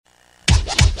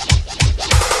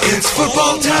It's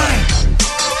football time,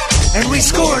 and we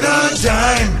scored a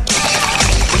dime.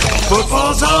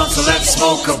 Football's on, so let's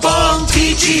smoke a bong.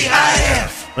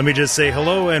 TGIF. Let me just say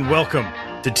hello and welcome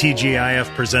to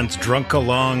TGIF Presents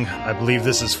Drunkalong. I believe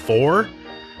this is 4.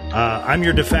 I'm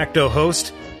your de facto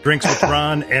host, Drinks with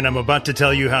Ron, and I'm about to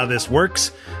tell you how this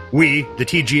works. We, the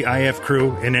TGIF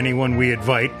crew, and anyone we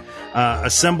invite,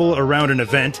 assemble around an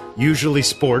event, usually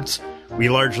sports. We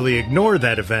largely ignore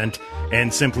that event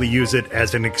and simply use it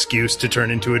as an excuse to turn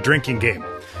into a drinking game.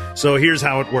 So here's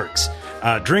how it works.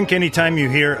 Drink anytime you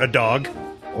hear a dog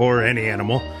or any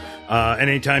animal.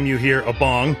 Anytime you hear a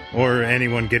bong or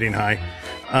anyone getting high.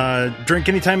 Drink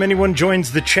anytime anyone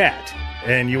joins the chat,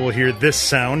 and you will hear this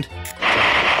sound.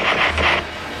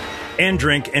 And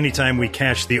drink anytime we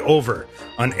cash the over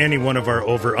on any one of our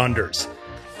over-unders.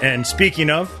 And speaking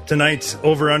of, tonight's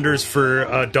over-unders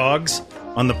for dogs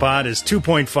on the pod is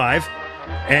 2.5.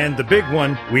 And the big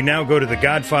one, we now go to the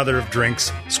godfather of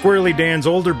drinks, Squirrely Dan's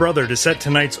older brother, to set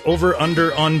tonight's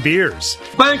over-under on beers.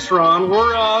 Thanks, Ron.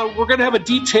 We're going to have a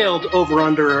detailed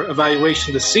over-under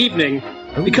evaluation this evening.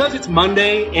 Because it's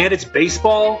Monday and it's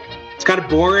baseball, it's kind of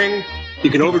boring. You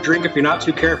can overdrink if you're not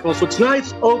too careful. So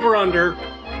tonight's over-under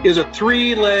is a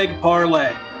 3-leg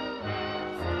parlay.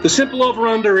 The simple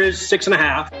over-under is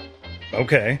 6.5.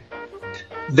 Okay.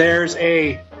 There's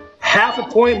a half a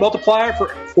point multiplier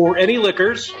for any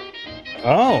liquors.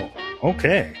 Oh,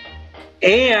 okay.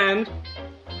 And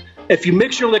if you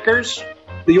mix your liquors,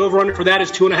 the over-under for that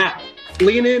is 2.5.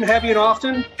 Lean in heavy and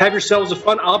often. Have yourselves a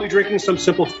fun. I'll be drinking some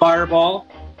simple Fireball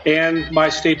and my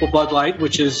staple Bud Light,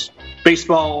 which is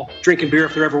baseball drinking beer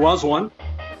if there ever was one.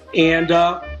 And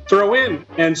throw in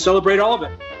and celebrate all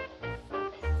of it.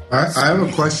 I have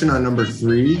a question on number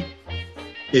 3.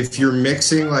 If you're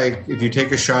mixing, like, if you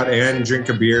take a shot and drink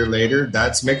a beer later,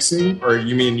 that's mixing? Or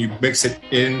you mean you mix it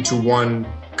into one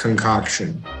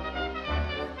concoction?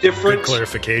 Different. Good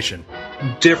clarification.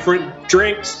 Different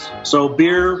drinks. So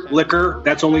beer, liquor,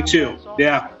 that's only 2.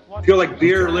 Yeah. If you're like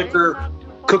beer, liquor,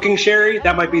 cooking sherry,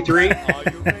 that might be 3.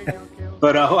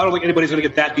 But I don't think anybody's going to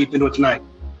get that deep into it tonight.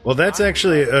 Well, that's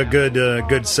actually a good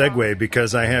segue,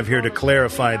 because I have here to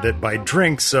clarify that by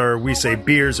drinks, or we say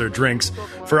beers or drinks,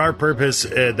 for our purpose,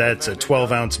 that's a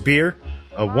 12-ounce beer,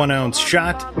 a 1-ounce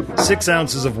shot, 6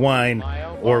 ounces of wine,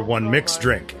 or 1 mixed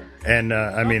drink. And,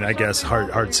 I guess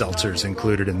hard seltzer's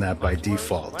included in that by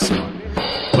default. So.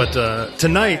 But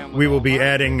tonight, we will be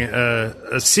adding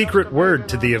a secret word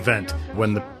to the event.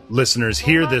 When the listeners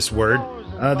hear this word,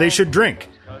 they should drink.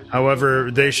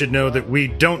 However, they should know that we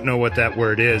don't know what that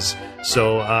word is,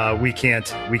 so we can't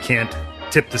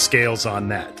tip the scales on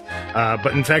that.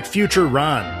 But in fact, future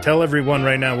Ron, tell everyone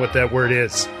right now what that word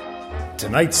is.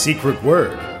 Tonight's secret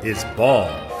word is ball.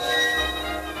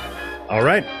 All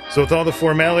right, so with all the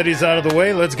formalities out of the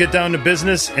way, let's get down to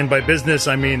business. And by business,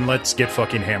 I mean let's get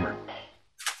fucking hammered.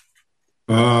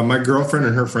 My girlfriend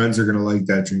and her friends are going to like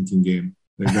that drinking game.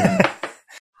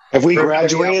 Have we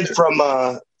graduated from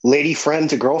lady friend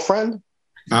to girlfriend?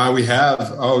 We have.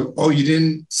 Oh, you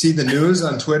didn't see the news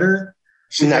on Twitter?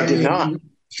 I did not.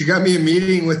 She got me a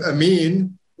meeting with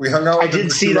Amin. We hung out with her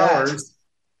for 2 hours.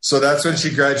 So that's when she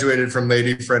graduated from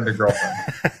lady friend to girlfriend.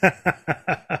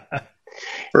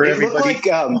 For everybody.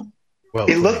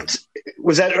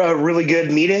 Was that a really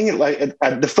good meeting? Like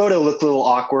the photo looked a little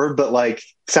awkward, but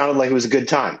sounded like it was a good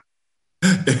time.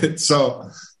 So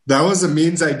that was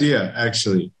Amin's idea,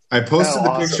 actually. I posted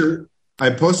the picture. I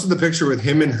posted the picture with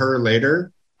him and her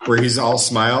later, where he's all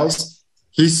smiles.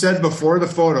 He said before the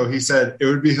photo, he said, it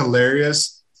would be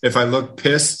hilarious if I look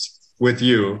pissed with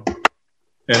you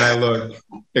and I look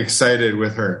excited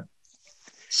with her.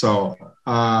 So,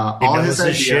 all his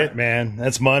idea, shit, man.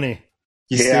 That's money.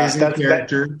 He stays in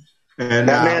character. And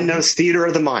that man knows theater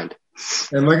of the mind.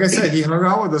 And like I said, he hung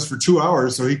out with us for 2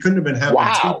 hours, so he couldn't have been having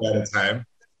 2 at a time.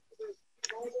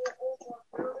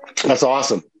 That's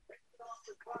awesome.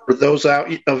 For those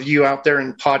of you out there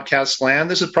in podcast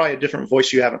land, this is probably a different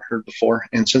voice you haven't heard before.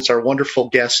 And since our wonderful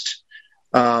guest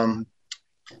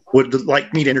would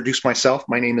like me to introduce myself,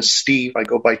 my name is Steve. I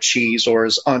go by Cheese, or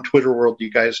as on Twitter world,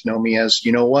 you guys know me as,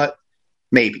 you know what?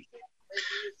 Maybe.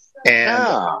 And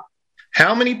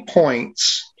how many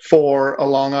points for a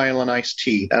Long Island iced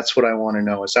tea? That's what I want to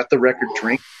know. Is that the record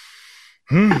drink?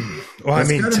 Well,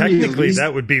 technically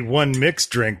that would be 1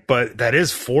 mixed drink, but that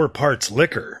is 4 parts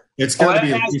liquor. It's got to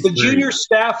be as the junior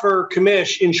staffer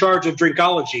commish in charge of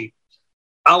drinkology,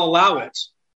 I'll allow it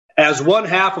as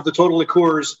 1/2 of the total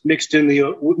liqueurs mixed in the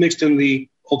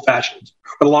old fashioned,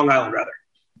 or the Long Island rather.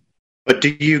 But do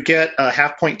you get a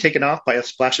half point taken off by a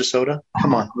splash of soda?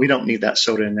 Come on, we don't need that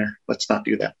soda in there. Let's not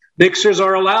do that. Mixers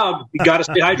are allowed. You got to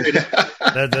stay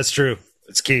hydrated. That's true.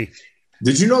 That's key.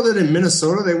 Did you know that in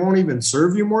Minnesota they won't even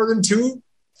serve you more than 2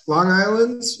 Long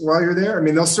Islands while you're there? I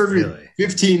mean, they'll serve you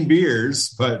 15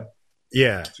 beers, but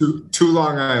two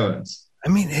Long Islands. I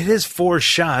mean, it is 4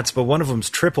 shots, but one of them's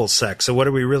triple sec. So what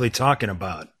are we really talking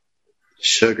about?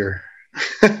 Sugar.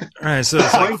 All right, so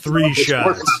it's like 3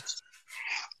 shots.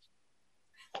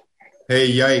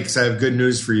 Hey, yikes! I have good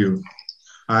news for you.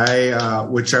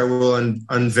 Which I will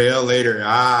unveil later.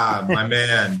 My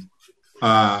man.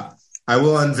 I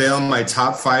will unveil my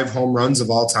top 5 home runs of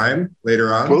all time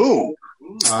later on. Ooh.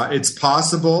 It's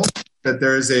possible that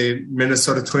there's a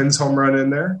Minnesota Twins home run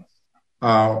in there,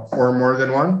 or more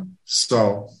than one.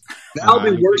 So that'll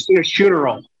be worse than a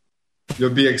funeral.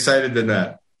 You'll be excited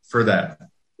for that.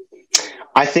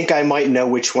 I think I might know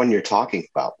which one you're talking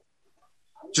about.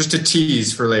 Just a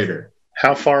tease for later.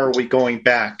 How far are we going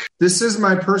back? This is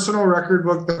my personal record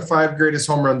book, the 5 greatest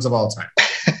home runs of all time.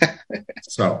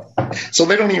 So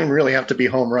they don't even really have to be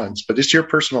home runs, but it's your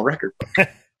personal record book.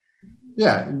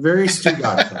 Yeah, very astute.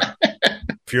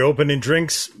 If you're opening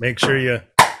drinks, make sure you...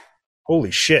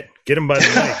 Holy shit, get him by the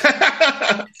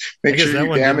mic. Make sure that you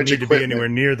one damage didn't need to be anywhere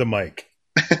near the mic.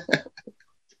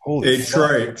 Holy Hey,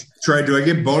 Troy, do I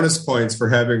get bonus points for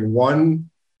having 1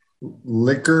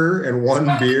 liquor and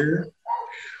 1 beer?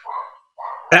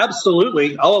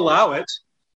 Absolutely. I'll allow it.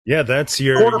 Yeah, that's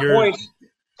your... Quarter point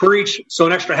for each, so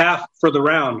an extra half for the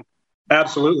round.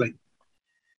 Absolutely.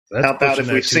 How about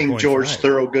if we sing George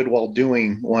Thorogood while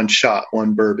doing 1 shot,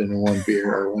 1 bourbon, and 1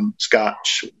 beer, or 1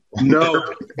 scotch?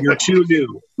 No, you're too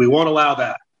new. We won't allow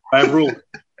that. I have rules.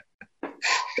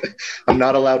 I'm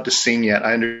not allowed to sing yet.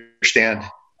 I understand.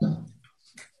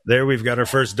 There, we've got our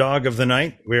first dog of the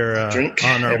night. We're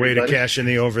on our way to cashing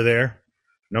the over there.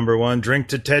 Number 1, drink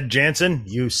to Ted Jansen.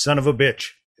 You son of a bitch.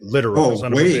 Literal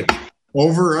son of a bitch.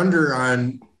 Over under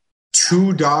on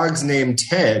 2 dogs named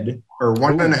Ted, or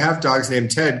 1.5 dogs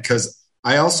named Ted, because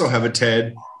I also have a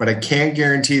Ted, but I can't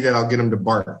guarantee that I'll get him to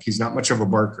bark. He's not much of a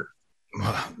barker.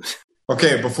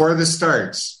 Okay, before this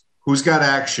starts, who's got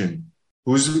action?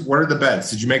 What are the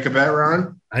bets? Did you make a bet,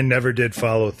 Ron? I never did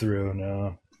follow through,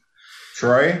 no.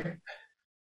 Troy?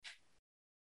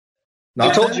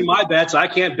 I told you my bets. I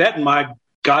can't bet in my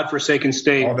godforsaken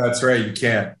state. Oh, that's right. You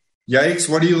can't. Yikes,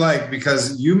 what do you like?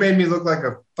 Because you made me look like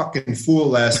a fucking fool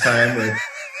last time.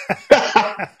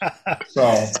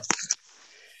 So,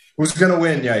 who's going to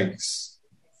win, Yikes?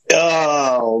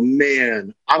 Oh,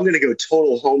 man. I'm going to go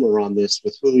total homer on this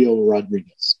with Julio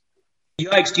Rodriguez.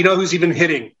 Yikes, do you know who's even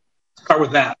hitting? Start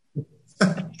with that.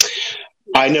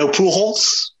 I know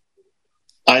Pujols.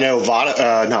 I know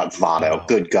Votto. Not Votto.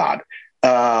 Good God.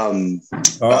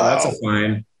 That's a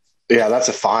fine. Yeah, that's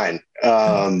a fine.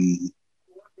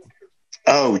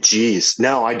 Oh, geez.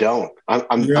 No, I don't.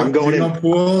 I'm going in.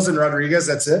 Pujols and Rodriguez,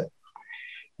 that's it?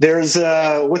 There's,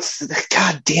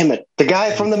 God damn it. The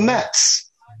guy from the Mets.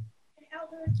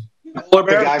 The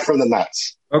guy from the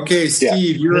Mets. Okay,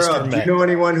 Steve, you're Mr. up. Met. Do you know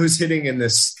anyone who's hitting in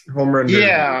this home run derby?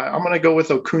 Yeah, I'm going to go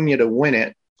with Acuna to win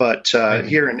it. But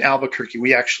here in Albuquerque,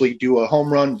 we actually do a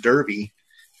home run derby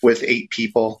with 8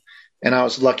 people. And I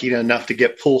was lucky enough to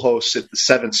get Pujols at the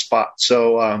 7th spot.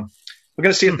 So we're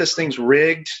going to see if this thing's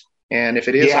rigged. And if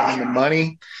it is, I'm in the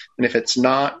money. And if it's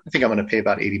not, I think I'm going to pay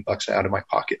about $80 out of my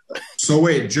pocket. So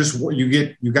wait,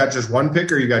 you got just 1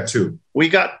 pick or you got 2?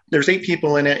 There's 8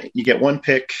 people in it. You get 1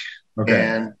 pick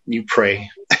and you pray.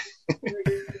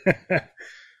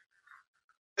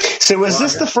 So is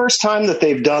this the first time that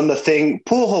they've done the thing?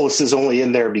 Pujols is only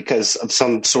in there because of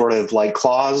some sort of like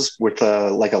clause with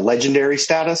like a legendary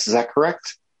status. Is that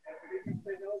correct?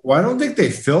 Well, I don't think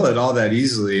they fill it all that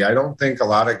easily. I don't think a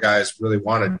lot of guys really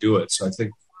want to do it. So I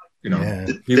think,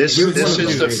 this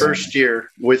is the first year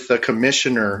with the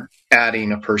commissioner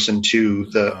adding a person to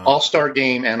the All-Star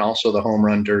game and also the home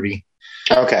run derby.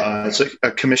 Okay. It's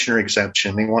a commissioner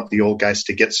exemption. They want the old guys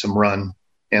to get some run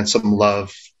and some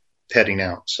love heading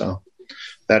out. So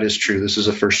that is true. This is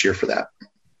the first year for that.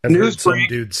 I've heard some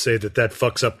dudes say that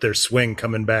fucks up their swing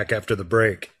coming back after the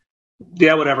break.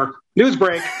 Yeah, whatever. News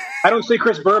break. I don't see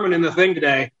Chris Berman in the thing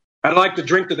today. I'd like to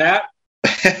drink to that.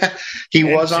 He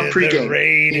was on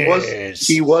pregame.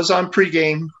 He was on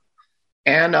pregame.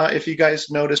 And if you guys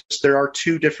noticed, there are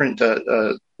 2 different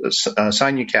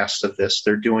simulcasts of this.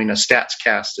 They're doing a stats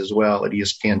cast as well at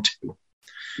ESPN2.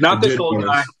 Not this old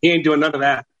guy. He ain't doing none of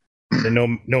that.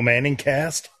 No Manning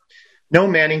cast? No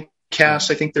Manning cast.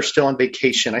 I think they're still on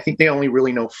vacation. I think they only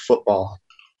really know football.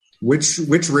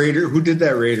 Which Raider? Who did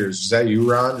that Raiders? Was that you,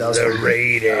 Ron? That was the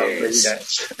Raiders.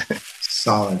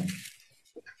 Solid.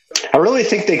 I really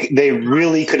think they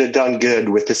really could have done good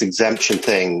with this exemption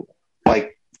thing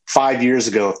like 5 years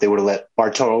ago if they would have let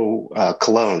Bartolo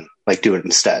Colon do it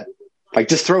instead. Like,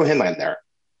 just throw him in there.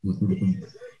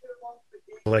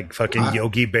 Like fucking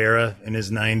Yogi Berra in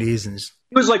his 90s. And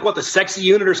he was like, what, the sexy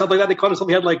unit or something like that? They called him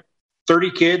something. He had like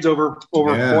 30 kids over 4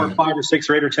 or 5 or 6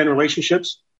 or 8 or 10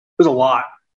 relationships. It was a lot.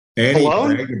 And he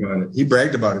bragged about it. He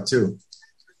bragged about it too.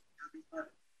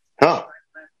 Huh.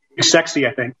 He's sexy,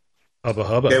 I think. Hubba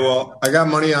hubba. Okay, well, I got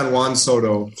money on Juan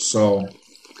Soto, so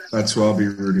that's who I'll be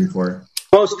rooting for.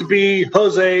 Supposed to be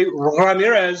Jose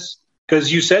Ramirez,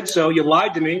 because you said so. You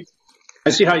lied to me.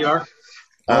 I see how you are.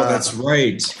 Oh, that's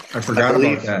right. I forgot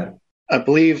about that. I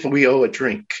believe we owe a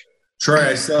drink. Troy,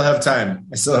 I still have time.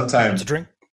 That's a drink.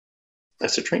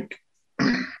 That's a drink.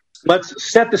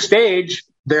 Let's set the stage.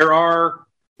 There are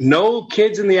no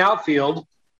kids in the outfield.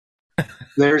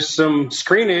 There's some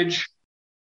screenage.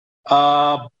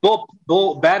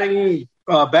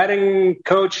 Batting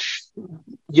coach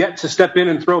yet to step in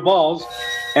and throw balls,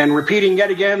 and repeating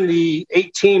yet again the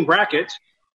 8-team bracket.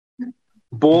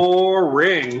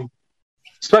 Boring,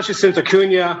 especially since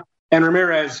Acuna and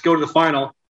Ramirez go to the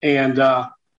final, and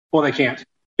they can't.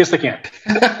 Yes, they can.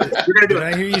 Did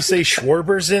I hear you say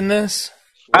Schwarber's in this?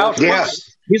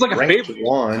 Yes, he's like a favorite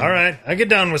one. All right, I get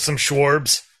down with some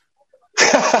Schwarbs.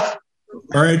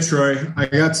 All right, Troy, I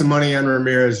got some money on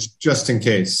Ramirez just in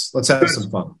case. Let's have some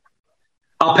fun.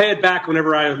 I'll pay it back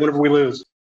whenever we lose.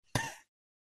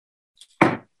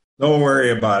 Don't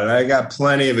worry about it. I got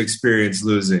plenty of experience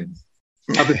losing.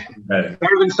 Better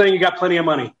than saying you got plenty of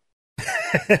money.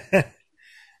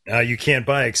 You can't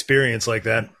buy experience like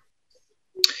that.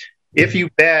 If you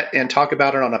bet and talk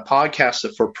about it on a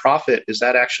podcast for profit, is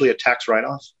that actually a tax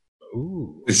write-off?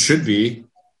 Ooh. It should be.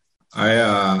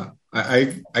 I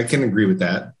can agree with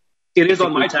that. It is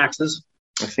on my taxes.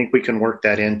 I think we can work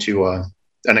that into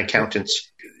an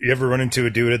accountant's. You ever run into a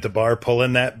dude at the bar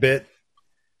pulling that bit?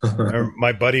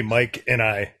 My buddy Mike and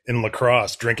I in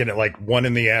lacrosse drinking at like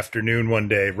 1 PM one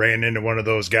day ran into one of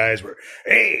those guys where,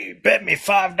 hey, bet me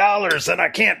 $5 that I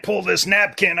can't pull this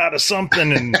napkin out of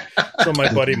something. And so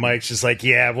my buddy Mike's just like,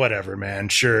 yeah, whatever, man.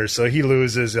 Sure. So he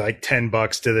loses like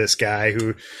 $10 to this guy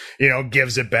who,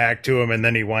 gives it back to him. And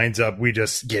then he winds up, we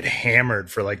just get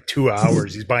hammered for like 2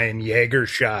 hours. He's buying Jaeger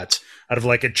shots out of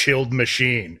like a chilled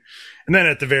machine. And then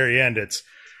at the very end, it's,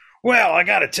 well, I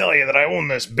got to tell you that I own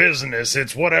this business.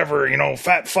 It's whatever,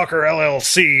 Fat Fucker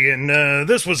LLC, and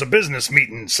this was a business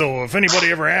meeting. So if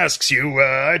anybody ever asks you,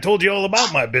 I told you all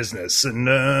about my business, and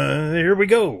here we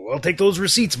go. I'll take those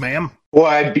receipts, ma'am. Well,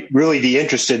 I'd really be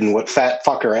interested in what Fat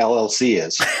Fucker LLC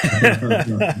is.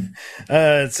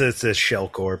 It's a shell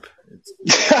corp.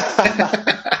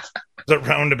 It's a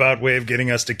roundabout way of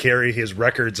getting us to carry his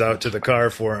records out to the car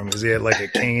for him because he had like a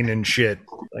cane and shit.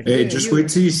 Like, hey, just wait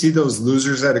till you see those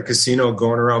losers at a casino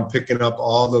going around picking up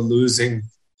all the losing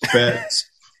bets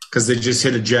because they just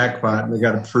hit a jackpot and they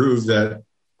got to prove that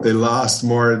they lost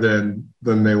more than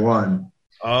they won.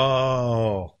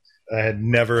 Oh, that had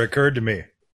never occurred to me.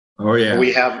 Oh yeah,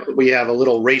 we have a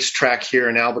little racetrack here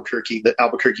in Albuquerque, the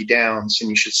Albuquerque Downs, and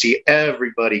you should see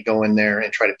everybody go in there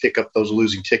and try to pick up those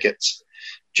losing tickets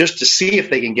just to see if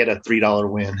they can get a $3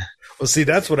 win. Well, see,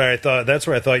 that's what I thought. That's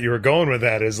where I thought you were going with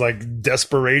that is like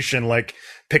desperation, like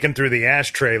picking through the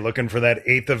ashtray looking for that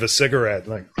eighth of a cigarette,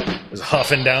 like just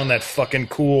huffing down that fucking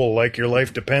cool, like your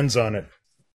life depends on it.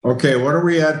 Okay, what are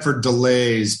we at for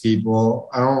delays, people?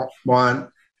 I don't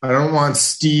want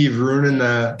Steve ruining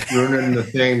the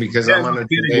thing because I'm on a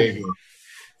delay.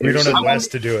 We don't have Wes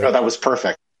to do it. No, that was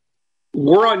perfect.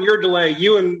 We're on your delay.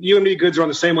 You and me goods are on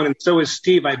the same one, and so is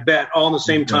Steve, I bet, all in the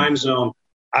same time zone.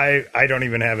 I don't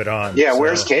even have it on. Yeah,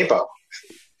 where's Capo?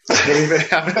 I don't even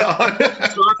have it on.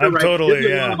 I'm totally,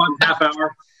 yeah. About half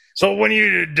hour. So when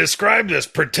you describe this,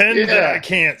 pretend that I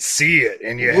can't see it,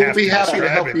 and we'll be happy to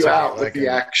help you out with the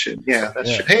action. Yeah,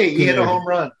 that's true. Hey, you hit a home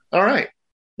run. All right.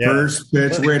 Yeah. First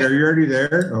pitch. Wait, are you already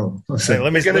there? Oh, okay.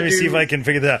 Let me see if I can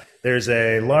figure that out. There's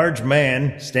a large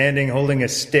man standing holding a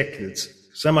stick that's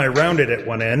semi-rounded at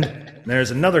one end. And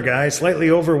there's another guy, slightly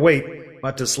overweight,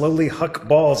 about to slowly huck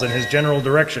balls in his general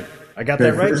direction. I got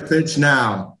that right? First pitch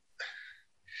now.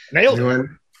 Nailed it.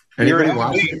 Anybody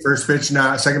watching? First pitch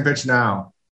now. Second pitch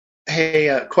now.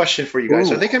 Hey, question for you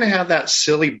guys. Ooh. Are they going to have that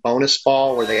silly bonus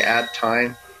ball where they add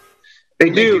time?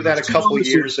 They do that a couple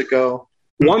years ago.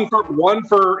 One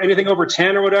for anything over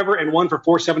 10 or whatever, and one for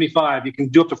 475. You can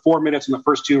do up to 4 minutes in the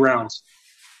first 2 rounds.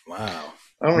 Wow.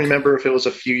 I don't remember if it was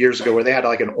a few years ago where they had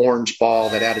like an orange ball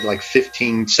that added like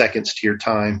 15 seconds to your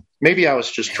time. Maybe I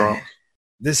was just drunk.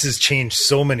 This has changed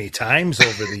so many times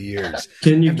over the years.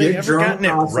 Can you get drunk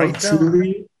off of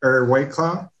Truly or White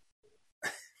Claw?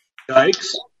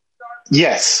 Yikes.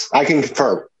 Yes, I can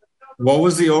confirm. What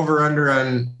was the over-under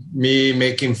on me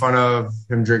making fun of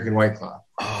him drinking White Claw?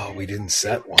 Oh, Oh, we didn't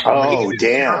set one. Oh,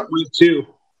 damn. Two.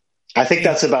 I think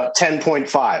that's about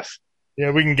 10.5.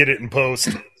 Yeah, we can get it in post.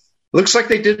 Looks like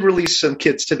they did release some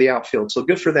kids to the outfield, so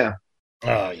good for them.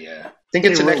 Oh, yeah. I think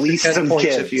it's They an extra released 10 some points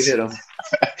kids. if you hit them.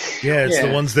 Yeah, it's Yeah.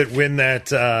 the ones that win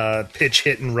that pitch,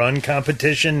 hit, and run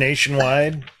competition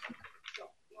nationwide.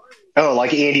 Oh,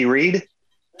 like Andy Reid?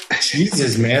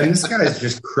 Jesus, man, this guy's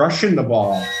just crushing the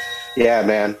ball. Yeah,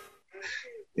 man.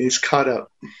 He's caught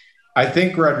up. I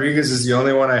think Rodriguez is the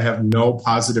only one I have no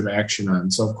positive action on,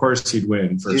 so of course he'd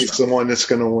win He's first the round. one that's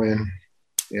going to win.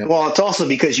 Yeah. Well, it's also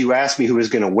because you asked me who was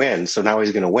going to win, so now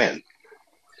he's going to win.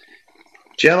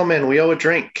 Gentlemen, we owe a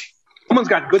drink. Someone's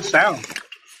got good sound.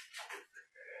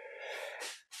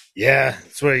 Yeah,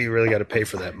 that's why you really got to pay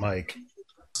for that mic.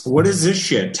 What is this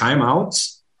shit?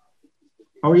 Timeouts?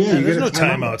 Oh yeah, you There's get no a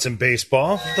timeout. timeouts in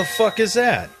baseball. What the fuck is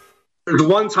that? There's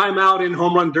one timeout in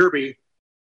home run derby.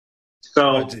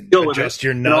 So deal with Adjust it.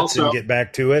 your nuts also, and get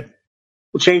back to it.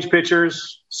 we'll change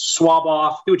pitchers, swab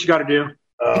off, do what you got to do.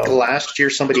 I think last year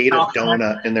somebody ate a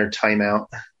donut in their timeout.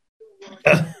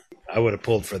 I would have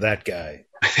pulled for that guy.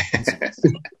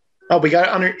 Oh, we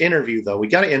got to interview, though. We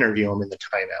got to interview him in the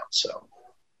timeout, so.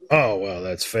 Oh, well,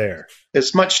 that's fair.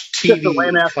 As much Just TV a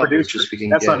lame-ass coverage producer. as we can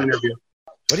That's get. not an interview.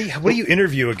 What do you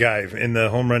interview a guy in the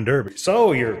home run derby?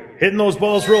 So you're hitting those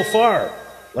balls real far,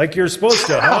 like you're supposed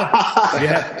to,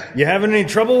 huh? you having any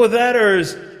trouble with that, or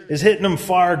is hitting them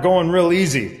far going real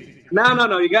easy?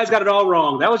 No. You guys got it all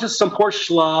wrong. That was just some poor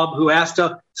schlub who has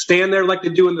to stand there like they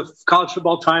do in the college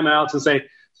football timeouts and say,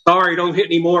 sorry, don't hit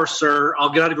anymore, sir.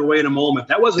 I'll get out of your way in a moment.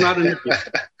 That was not an interview.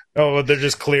 Oh, they're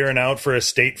just clearing out for a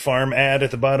State Farm ad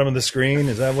at the bottom of the screen?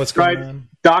 Is that what's going on?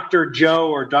 Dr. Joe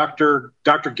or Dr.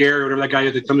 Gary, whatever that guy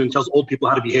is that comes in and tells old people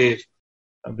how to behave.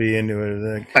 I'll be into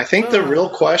it. I think the real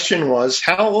question was,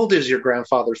 how old is your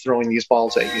grandfather throwing these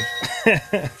balls at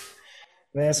you?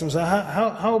 They asked him, so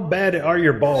how bad are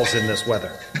your balls in this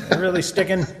weather? Are they really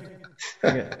sticking?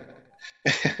 Yeah.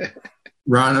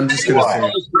 Ron, I'm just going to say,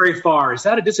 Goes very far. Is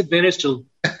that a disadvantage to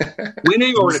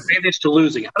winning or an advantage to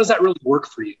losing? How does that really work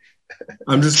for you?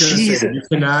 I'm just going to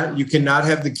say, you cannot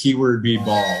have the keyword be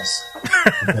balls.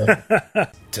 Okay?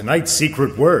 Tonight's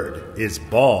secret word is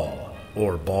ball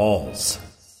or balls.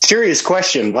 Serious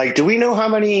question. Like, do we know how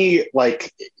many,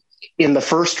 like, in the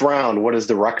first round, what is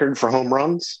the record for home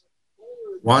runs?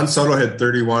 Juan Soto hit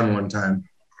 31 one time.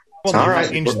 Well, All right.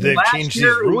 They've changed these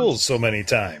rules so many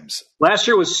times. Last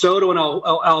year was Soto and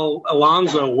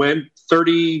Alonso went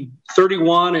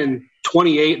 31 and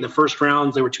 28 in the first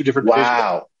rounds. They were two different divisions.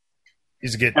 Wow. You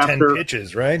just get After- 10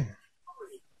 pitches, right?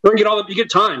 You get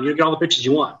time. You get all the pitches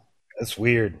you want. That's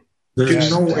weird.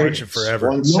 There's no way, Coaching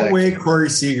forever. no way Corey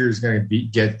Seager is going to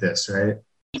get this, right?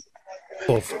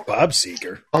 Well, for Bob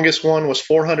Seeger. Longest one was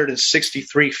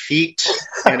 463 feet,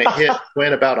 and it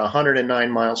went about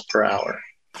 109 miles per hour.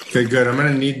 Okay, good. I'm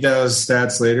going to need those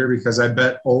stats later because I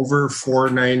bet over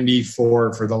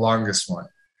 494 for the longest one.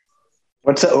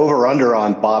 What's the over-under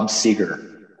on Bob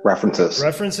Seeger references?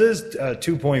 References,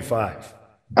 2.5.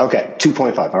 Okay,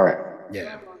 2.5. All right.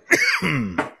 Yeah.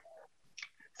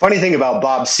 Funny thing about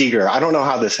Bob Seeger, I don't know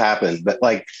how this happened, but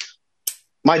like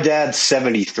my dad's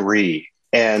 73,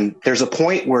 and there's a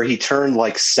point where he turned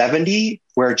like 70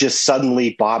 where just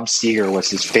suddenly Bob Seeger was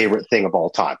his favorite thing of all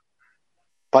time.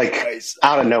 Like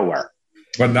out of nowhere.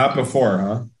 But not before,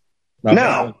 huh?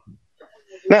 No.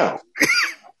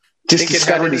 Just Think it had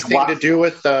discovered his anything to do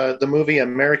with the movie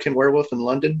American Werewolf in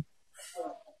London?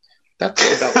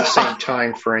 That's about the same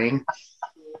time frame.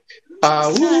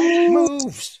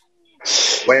 Moves.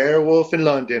 Werewolf in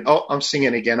London. Oh, I'm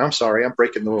singing again. I'm sorry. I'm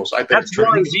breaking the rules. I bet That's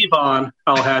Warren Zevon,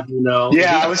 I'll have you know.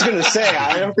 Yeah, I was going to say,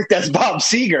 I don't think that's Bob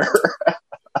Seeger.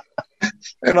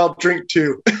 and I'll drink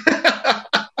too.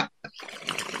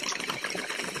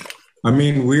 I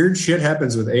mean, weird shit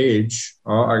happens with age.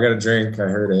 Oh, I got a drink. I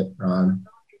heard it, Ron.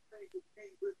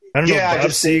 I don't Yeah, I know. Bob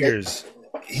just think Seeger's.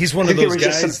 He's one of think it those was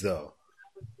just guys, some- though.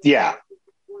 Yeah.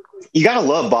 You got to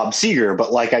love Bob Seeger,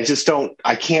 but like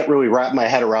I can't really wrap my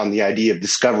head around the idea of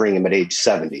discovering him at age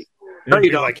 70.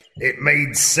 You're like, it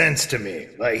made sense to me.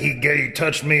 Like, he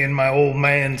touched me in my old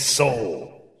man's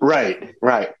soul. Right,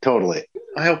 totally.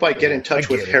 I hope I get in touch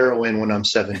with heroin when I'm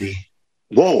 70.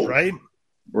 Whoa. Right?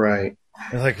 Right.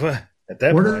 You're like, what? At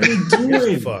that What point, are they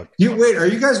doing? fuck. Wait, are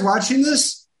you guys watching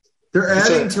this? They're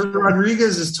adding to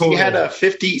Rodriguez's total. He had a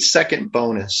 50-second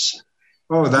bonus.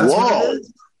 Oh, that's what Whoa. it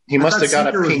is? He must I have thought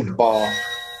got a Seeger was- pink ball.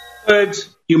 Good.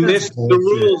 You missed the bullshit.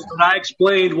 rules that I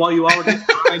explained while you all were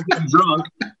getting drunk.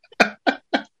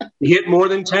 He hit more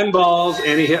than 10 balls,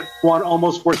 and he hit one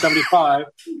almost 475.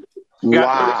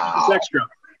 Wow. It's extra.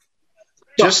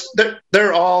 Just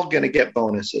they're all going to get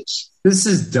bonuses. This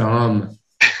is dumb.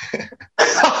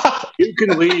 You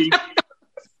can leave.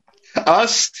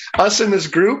 Us in this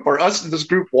group, or us in this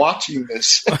group watching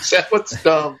this? Is that what's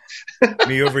dumb?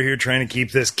 Me over here trying to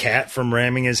keep this cat from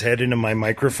ramming his head into my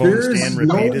microphone There's stand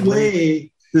no repeatedly.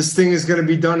 way this thing is going to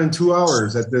be done in 2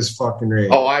 hours at this fucking rate.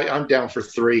 Oh, I'm down for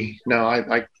 3. No,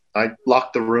 I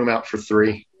locked the room out for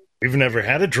 3. We've never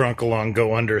had a drunk along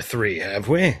go under 3, have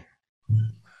we?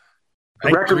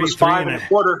 The record was 5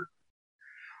 1/4.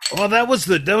 Well, that was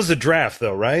the draft,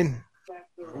 though, right?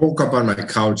 I woke up on my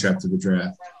couch after the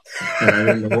draft, and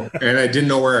I didn't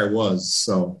know where I was.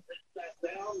 So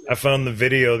I found the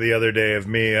video the other day of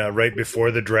me right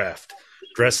before the draft,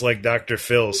 dressed like Dr.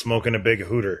 Phil, smoking a big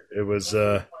hooter. It was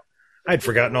I'd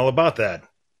forgotten all about that.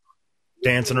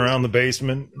 Dancing around the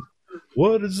basement.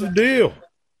 What is the deal?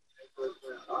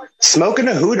 Smoking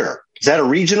a hooter. Is that a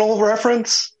regional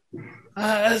reference?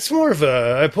 It's more of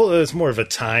a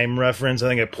time reference. I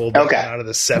think I pulled that out of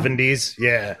the 70s.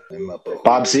 Yeah.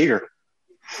 Bob Seger.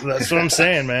 That's what I'm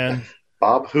saying, man.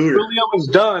 Bob Hooter. Julio was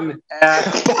done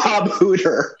at Bob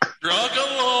Hooter.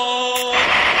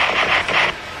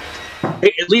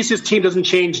 At least his team doesn't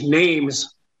change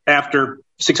names after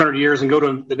 600 years and go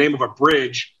to the name of a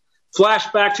bridge.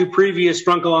 Flashback to previous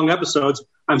Drunk Along episodes.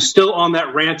 I'm still on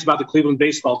that rant about the Cleveland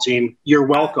baseball team. You're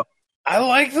welcome. I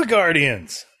like the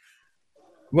Guardians.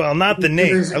 Well, not the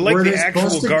name. I like the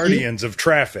actual Guardians of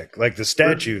Traffic, like the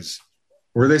statues.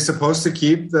 Were they supposed to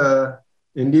keep the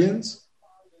Indians?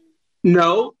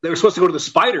 No, they were supposed to go to the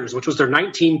Spiders, which was their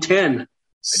 1910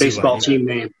 baseball team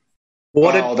name.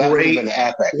 What a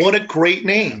great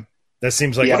name. That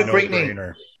seems like a great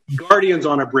no-brainer. Guardians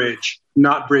on a bridge,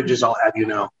 not bridges, I'll have you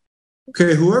know.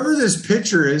 Okay, whoever this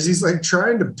pitcher is, he's like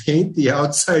trying to paint the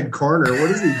outside corner.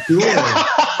 What is he doing?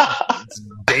 It's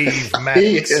Dave Max.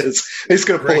 He is. He's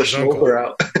going to pull a shoulder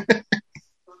out.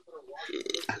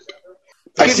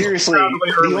 Seriously,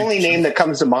 the only name that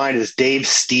comes to mind is Dave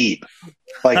Steeb.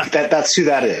 Like that's who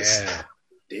that is. Yeah.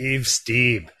 Dave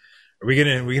Steeb. Are we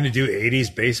gonna do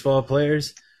 80s baseball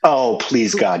players? Oh,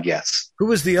 please God, yes. Who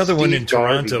was the other one in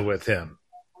Toronto Garvey. with him?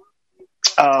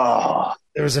 Oh,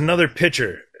 There was another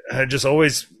pitcher. I just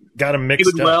always got him mixed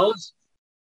David up. Wells?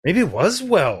 Maybe it was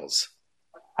Wells.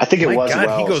 I think it My was God,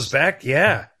 Wells. he goes back.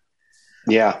 Yeah.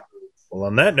 Yeah. Well,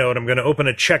 on that note, I'm going to open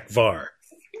a check VAR.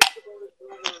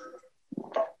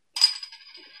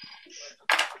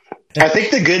 I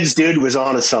think the goods dude was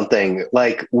onto something.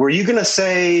 Like, were you going to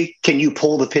say, can you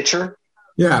pull the pitcher?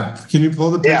 Yeah, can you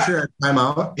pull the pitcher at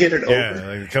timeout? Hit it Yeah,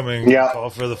 over. like coming call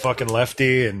for the fucking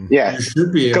lefty and Yeah. You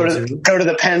should be able to. Go to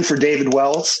the pen for David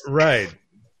Wells. right.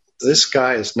 This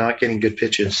guy is not getting good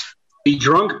pitches. The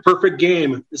Drunk Perfect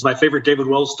Game is my favorite David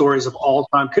Wells stories of all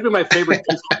time. Could be my favorite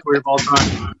baseball story of all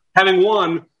time. Having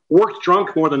one, worked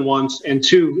drunk more than once, and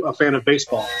two, a fan of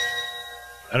baseball.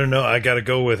 I don't know. I got to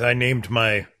go with. I named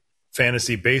my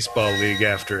fantasy baseball league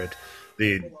after it,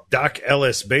 the Doc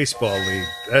Ellis Baseball League.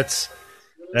 That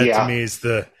to me is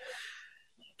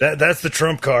that's the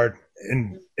trump card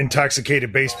in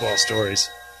intoxicated baseball stories.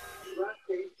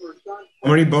 How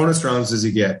many bonus rounds does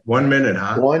he get? 1 minute,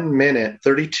 huh? 1 minute,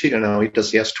 32. No, he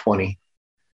has 20.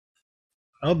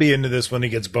 I'll be into this when he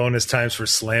gets bonus times for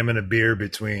slamming a beer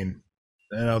between.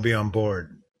 Then I'll be on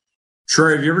board.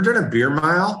 Troy, have you ever done a beer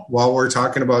mile while we're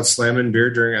talking about slamming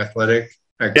beer during athletic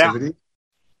activity?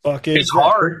 Yeah. Fuck it. It's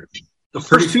hard. The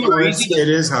first two are easy. It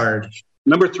is hard.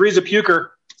 Number 3 is a puker.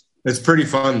 It's pretty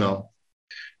fun, though.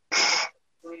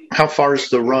 How far is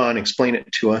the run? Explain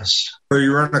it to us. So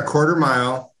you run a quarter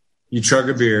mile, you chug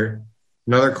a beer.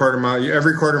 Another quarter mile.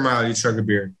 Every quarter mile, you chug a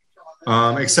beer.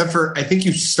 Except for, I think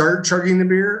you start chugging the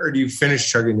beer, or do you finish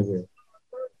chugging the beer?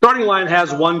 Starting line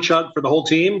has one chug for the whole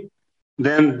team.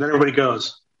 Then everybody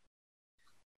goes.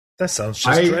 That sounds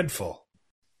just dreadful.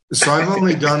 So I've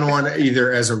only done one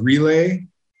either as a relay,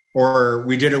 or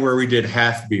we did it where we did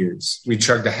half beers. We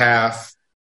chugged a half,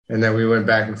 and then we went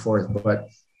back and forth. But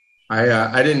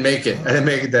I didn't make it. I didn't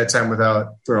make it that time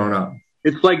without throwing up.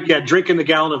 It's like drinking the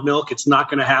gallon of milk. It's not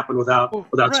going to happen without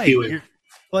spewing. You're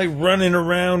like running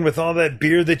around with all that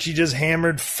beer that you just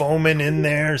hammered, foaming in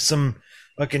there. Some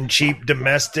fucking cheap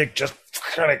domestic, just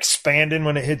kind of expanding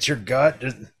when it hits your gut.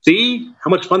 See how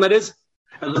much fun that is?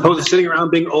 As opposed to sitting around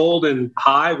being old and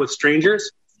high with strangers.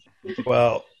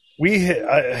 Well,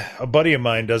 a buddy of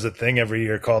mine does a thing every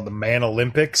year called the Man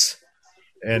Olympics,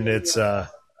 and it's I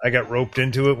got roped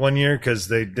into it one year because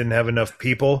they didn't have enough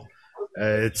people.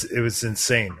 It was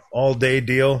insane, all day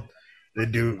deal. They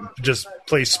do just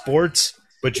play sports,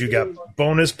 but you got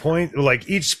bonus point. Like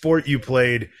each sport you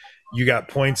played, you got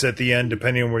points at the end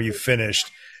depending on where you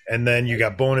finished, and then you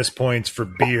got bonus points for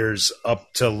beers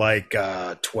up to like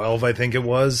 12, I think it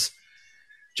was.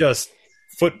 Just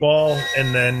football,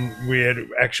 and then we had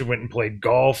actually went and played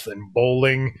golf and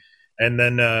bowling, and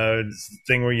then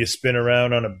thing where you spin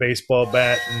around on a baseball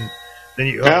bat, and then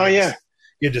you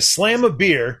had to slam a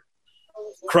beer,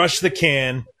 crush the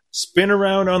can, spin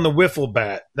around on the wiffle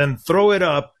bat, then throw it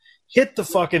up, hit the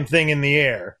fucking thing in the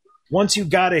air. Once you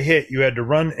got a hit, you had to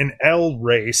run an L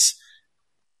race,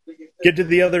 get to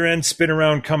the other end, spin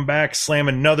around, come back, slam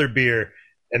another beer,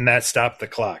 and that stopped the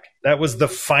clock. That was the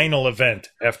final event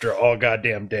after all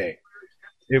goddamn day.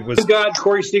 It was. Thank God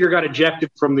Corey Seager got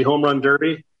ejected from the home run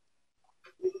derby.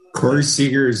 Corey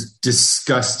Seager is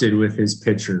disgusted with his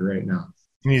pitcher right now.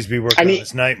 He needs to be working on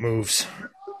his night moves.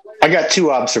 I got two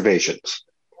observations.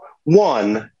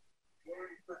 One,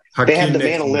 they had the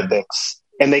Man Olympics,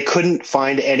 and they couldn't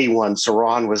find anyone. So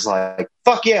Ron was like,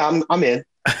 fuck yeah, I'm in.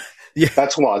 Yeah.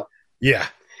 That's one. Yeah.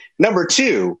 Number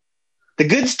two, the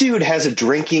Goods Dude has a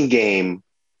drinking game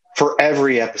for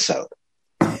every episode.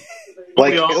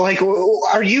 Like,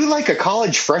 are you like a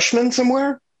college freshman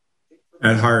somewhere?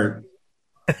 At heart.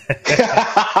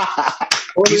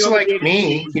 He's like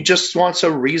me. He just wants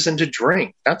a reason to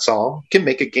drink. That's all. You can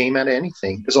make a game out of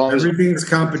anything. As long Everything's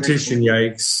competition,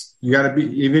 yikes. You got to be,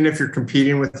 even if you're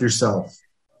competing with yourself.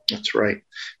 That's right.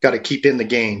 Got to keep in the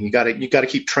game. You got to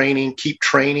keep training, keep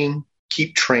training,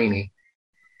 keep training.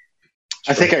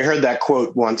 I think I heard that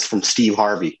quote once from Steve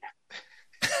Harvey.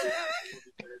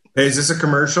 Hey, is this a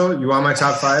commercial? You want my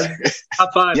top five?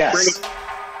 Top five. Yes.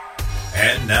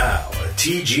 And now, a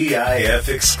TGIF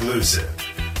exclusive.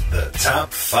 The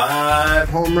top 5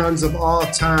 home runs of all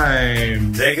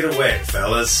time. Take it away,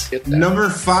 fellas. Number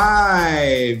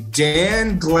 5,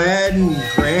 Dan Gladden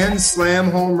grand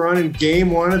slam home run in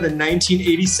Game 1 of the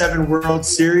 1987 World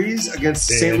Series against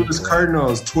the St. Louis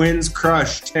Cardinals. Twins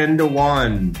crushed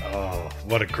 10-1. Oh,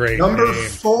 what a great Number game.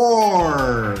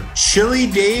 4, Chili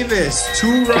Davis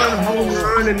 2-run home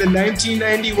run in the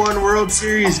 1991 World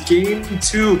Series Game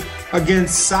 2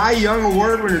 against Cy Young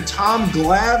Award winner Tom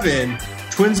Glavine.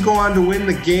 Twins go on to win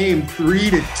the game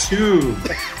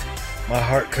 3-2. My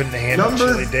heart couldn't handle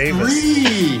Chili Davis. Number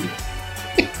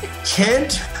 3,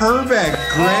 Kent Herbeck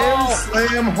grand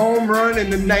slam home run in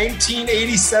the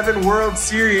 1987 World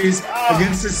Series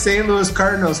against the St. Louis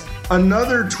Cardinals.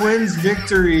 Another Twins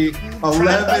victory,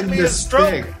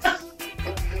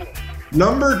 11-6.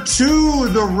 Number 2,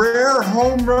 the rare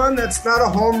home run that's not a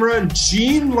home run.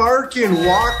 Gene Larkin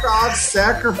walk-off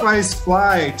sacrifice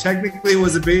fly. Technically it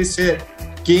was a base hit.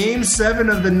 Game 7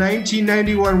 of the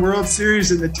 1991 World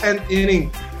Series in the 10th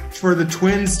inning for the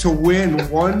Twins to win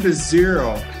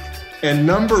 1-0. And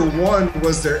number 1,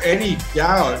 was there any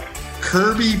doubt?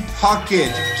 Kirby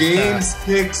Puckett, Game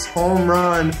 6 home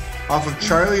run off of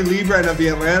Charlie Lebrun of the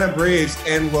Atlanta Braves,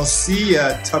 and we'll see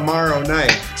ya tomorrow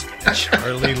night.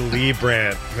 Charlie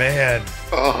Lebrun, man.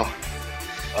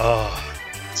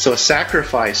 So a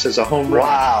sacrifice is a home run.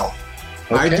 Wow.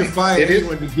 I defy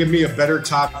anyone to give me a better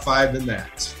top 5 than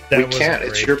that. We can't.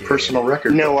 It's your personal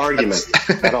record. No argument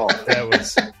at all.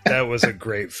 That was a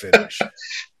great finish.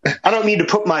 I don't mean to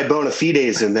put my bona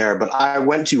fides in there, but I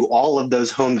went to all of those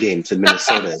home games in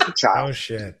Minnesota as a child. Oh,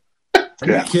 shit. Are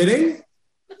you kidding?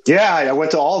 Yeah, I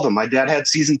went to all of them. My dad had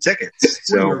season tickets.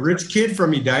 So. You're a rich kid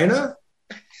from Edina?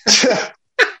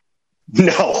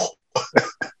 No.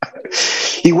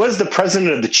 He was the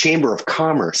president of the Chamber of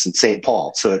Commerce in St.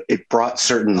 Paul, so it brought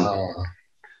certain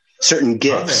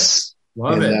gifts.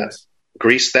 Love it.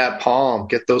 Grease that palm.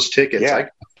 Get those tickets.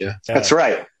 Yeah. That's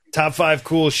right. Top 5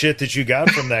 cool shit that you got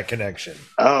from that connection.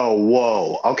 Oh,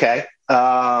 whoa. Okay.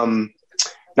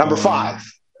 Number 5.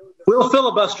 We'll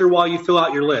filibuster while you fill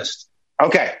out your list.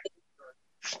 Okay.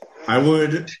 I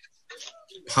would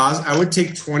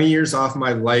take 20 years off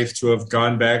my life to have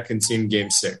gone back and seen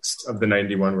Game 6 of the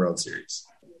 91 World Series.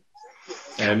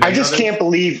 And I just can't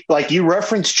believe, like, you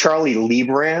referenced Charlie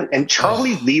Lebrun, and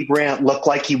Charlie Lebrun looked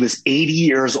like he was 80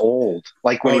 years old,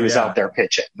 like when he was out there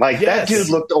pitching. Like, that dude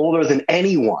looked older than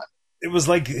anyone. It was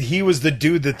like he was the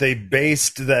dude that they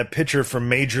based that pitcher from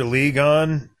Major League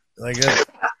on. Like,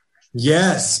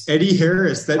 yes, Eddie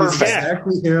Harris. That is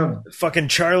exactly him. Fucking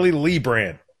Charlie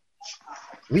Lebrun.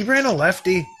 Lebrun a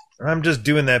lefty? Or I'm just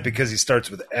doing that because he starts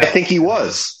with L. I think he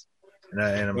was.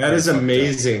 That is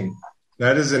amazing.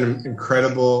 That is an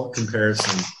incredible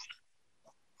comparison.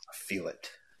 I feel it.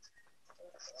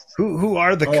 Who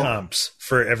are the comps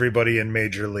for everybody in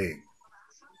Major League?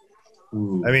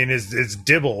 Ooh. I mean, it's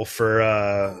Dibble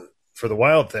for the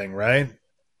Wild thing, right?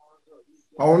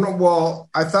 Oh no! Well,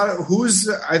 I thought you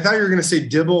were going to say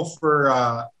Dibble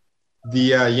for the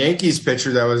Yankees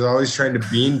pitcher that was always trying to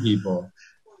bean people.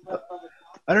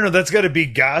 I don't know. That's got to be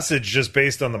Gossage just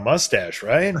based on the mustache,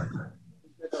 right?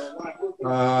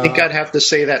 I think I'd have to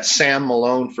say that Sam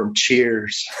Malone from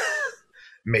Cheers.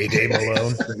 Mayday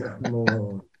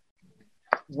Malone.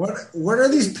 What are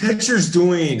these pitchers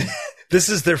doing? This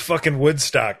is their fucking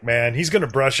Woodstock, man. He's going to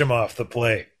brush him off the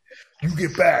play. You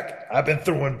get back. I've been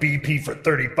throwing BP for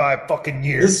 35 fucking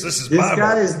years.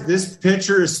 This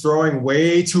pitcher is throwing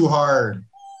way too hard.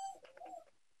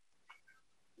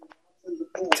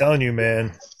 I'm telling you,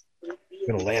 man. I'm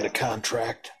going to land a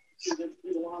contract.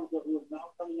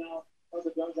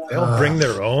 They'll bring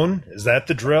their own? Is that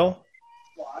the drill?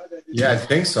 Yeah, I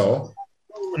think so.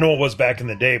 I know it was back in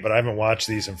the day, but I haven't watched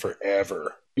these in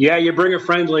forever. Yeah, you bring a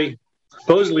friendly,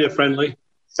 supposedly a friendly.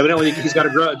 Evidently, he's got a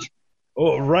grudge.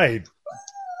 Oh, right.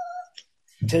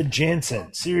 Ted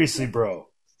Jansen. Seriously, bro.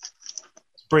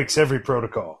 This breaks every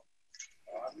protocol.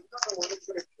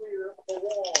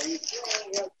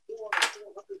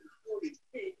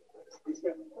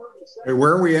 Hey,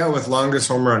 where are we at with longest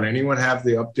home run? Anyone have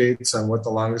the updates on what the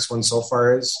longest one so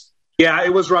far is? Yeah,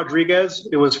 it was Rodriguez.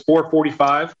 It was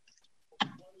 445.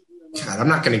 God, I'm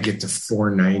not going to get to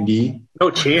 490.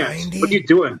 No chance. What are you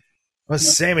doing?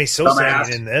 Was Sammy Sosa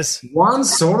in this? Juan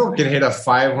Soto can hit a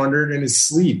 500 in his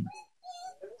sleep.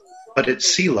 But it's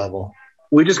sea level.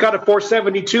 We just got a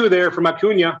 472 there from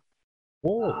Acuna.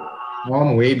 Whoa. Well,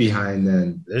 I'm way behind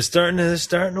then. They're starting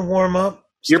to warm up.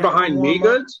 You're behind me,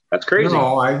 Goods? That's crazy.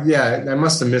 No, I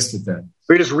must have missed it then.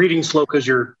 Or you're just reading slow because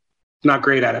you're not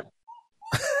great at it.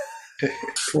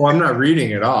 Well, I'm not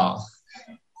reading at all.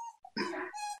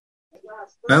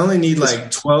 I only need like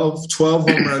 12 home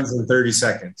runs in 30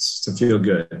 seconds to feel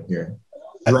good here.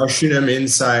 Rushing him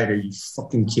inside. Are you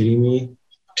fucking kidding me?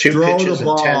 Two pitches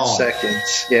in 10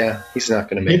 seconds. Yeah, he's not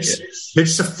going to make it.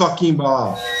 Pitch the fucking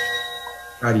ball.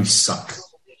 God, you suck.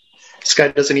 This guy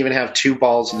doesn't even have two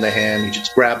balls in the hand. He's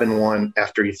just grabbing one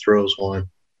after he throws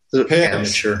one. This is an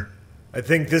amateur. I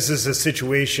think this is a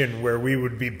situation where we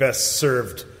would be best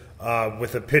served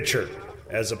with a pitcher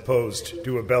as opposed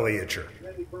to a belly itcher.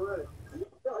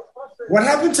 What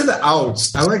happened to the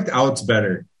outs? I like the outs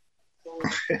better.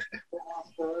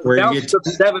 Where you took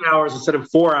 7 hours instead of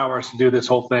 4 hours to do this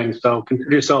whole thing, so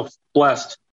consider yourself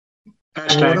blessed.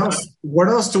 What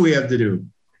else do we have to do?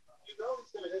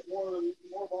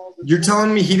 You're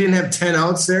telling me he didn't have 10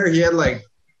 outs there? He had like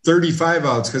 35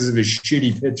 outs because of his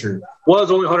shitty pitcher. Well,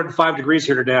 it's only 105 degrees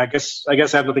here today. I guess I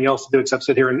have nothing else to do except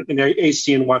sit here in the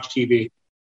AC and watch TV.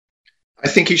 I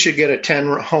think he should get a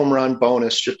 10 home run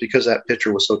bonus just because that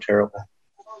pitcher was so terrible.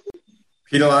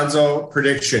 Pete Alonso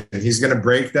prediction. He's going to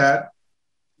break that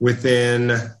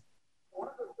within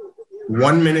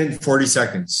 1 minute and 40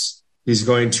 seconds. He's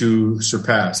going to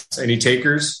surpass. Any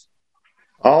takers?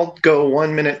 I'll go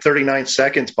 1 minute, 39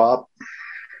 seconds, Bob.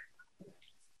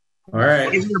 All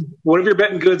right. Whatever you're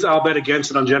betting goods, I'll bet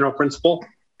against it on general principle,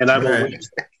 and I will win.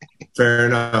 Fair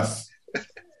enough.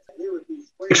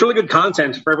 It's really good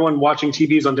content for everyone watching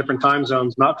TVs on different time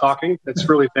zones, not talking. It's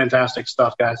really fantastic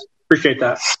stuff, guys. Appreciate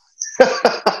that.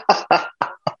 I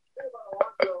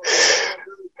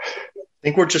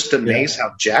think we're just amazed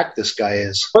how jacked this guy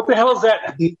is. What the hell is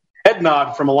that head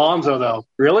nod from Alonso, though?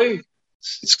 Really?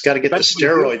 It's got to get the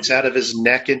steroids out of his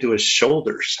neck into his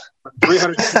shoulders.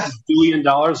 $350 billion. You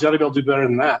got to be able to do better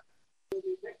than that.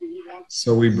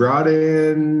 So we brought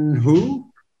in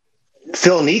who?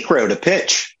 Phil Niekro to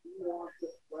pitch.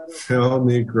 Phil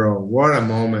Niekro. What a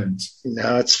moment.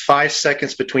 No, it's 5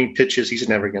 seconds between pitches. He's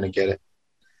never going to get it.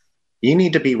 You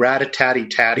need to be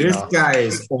rat-a-tatty-tatty. This guy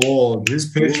is old. His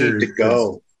pitcher need to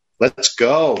go. Let's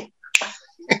go.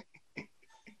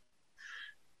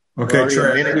 Okay,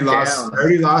 Trey, I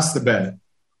already lost the bet.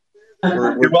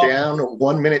 We're down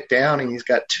 1 minute down, and he's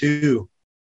got two.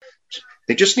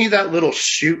 They just need that little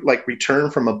shoot, like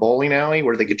return from a bowling alley,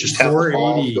 where they could just have the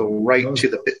ball go right to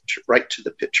the pitcher, right to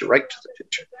the pitcher, right to the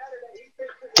pitcher.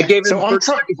 I gave him 30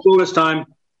 seconds this time.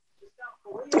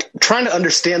 Trying to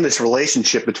understand this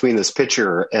relationship between this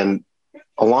pitcher and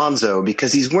Alonso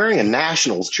because he's wearing a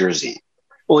Nationals jersey.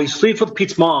 Well, he sleeps with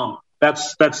Pete's mom.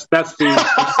 That's the.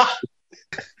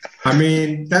 I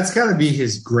mean, that's got to be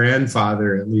his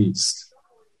grandfather at least.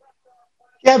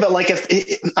 Yeah, but like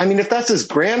if that's his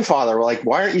grandfather, like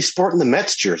why aren't you sporting the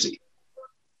Mets jersey?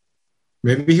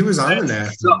 Maybe he was on the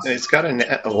Nationals. It's got a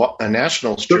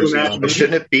Nationals jersey on, but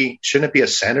shouldn't it be a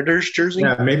Senators jersey?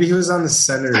 Yeah, maybe he was on the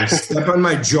Senators. Step on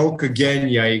my joke again,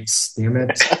 yikes! Damn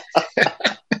it!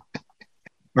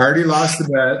 I already lost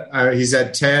the bet. He's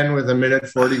at 10 with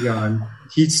 1:40 gone.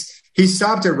 He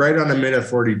stopped it right on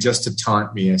 1:40 just to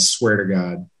taunt me. I swear to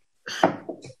God.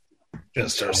 Gonna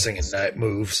start singing night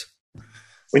moves.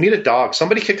 We need a dog.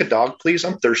 Somebody kick a dog, please.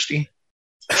 I'm thirsty.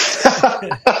 I'm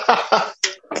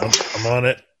on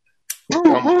it.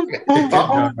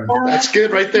 That's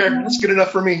good right there. That's good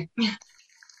enough for me.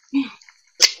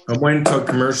 I'm waiting until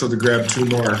commercial to grab 2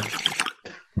 more.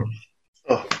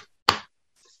 Oh.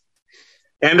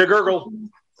 And a gurgle.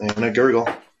 And a gurgle.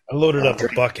 I loaded up a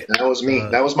bucket. That was me.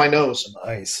 That was my nose.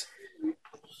 Nice.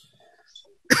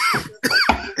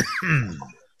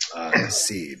 Let's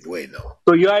see. Bueno.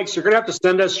 So, Yikes, you're going to have to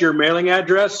send us your mailing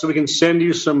address so we can send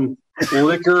you some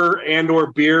liquor and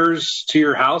or beers to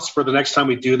your house for the next time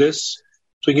we do this,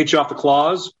 so we can get you off the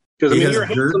claws. Because, I mean, you're a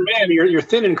handsome man. You're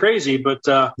thin and crazy, but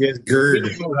he has GERD.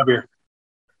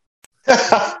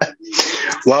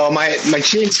 Well, my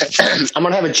change, I'm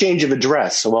going to have a change of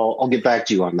address, so I'll get back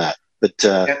to you on that. But,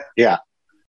 yeah.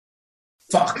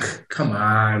 Fuck. Come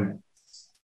on.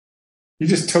 You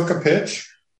just took a pitch?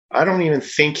 I don't even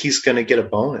think he's going to get a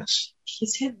bonus.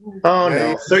 He's hit one. Oh,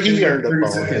 no. He earned a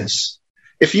bonus.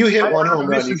 If you hit one home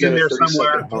run, you get a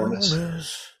 30-second bonus.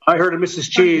 I heard of Mrs.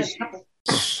 Cheese.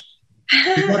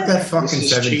 You got that fucking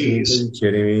 17. Are you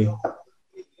kidding me?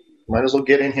 Might as well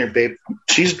get in here, babe.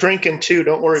 She's drinking, too.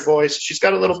 Don't worry, boys. She's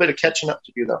got a little bit of catching up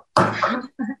to do, though.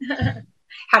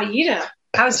 How do you know?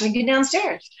 I was drinking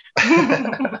downstairs.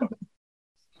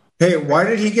 Hey, why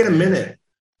did he get a minute?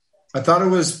 I thought it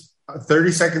was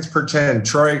 30 seconds per 10.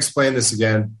 Troy, explain this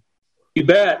again. You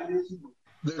bet.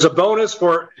 There's a bonus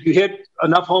for if you hit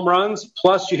enough home runs,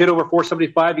 plus you hit over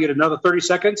 475, you get another 30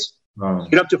 seconds. Oh. You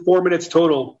get up to 4 minutes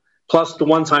total, plus the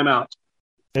one timeout.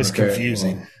 It's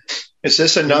confusing. Is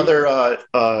this another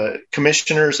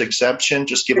commissioner's exemption?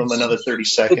 Just give them another 30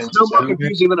 seconds. It's no more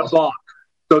confusing than a block.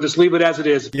 So just leave it as it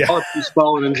is. Yeah. All it is,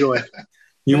 follow and enjoy.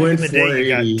 You went in the for day,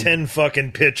 you got 10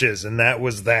 fucking pitches, and that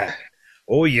was that.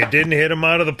 Oh, you didn't hit him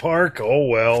out of the park? Oh,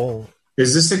 well.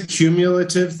 Is this a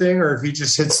cumulative thing, or if he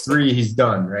just hits 3, he's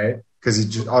done, right?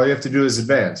 Because all you have to do is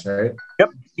advance, right? Yep.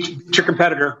 It's your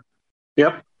competitor.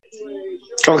 Yep.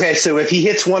 Okay, so if he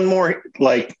hits one more,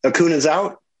 like Acuna's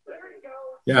out?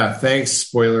 Yeah, thanks,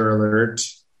 spoiler alert.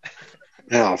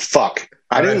 Oh, fuck.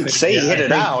 I didn't say he hit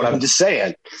it out. I'm just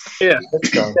saying. Yeah.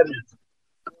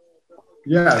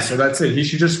 Yeah, so that's it. He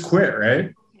should just quit,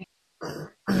 right?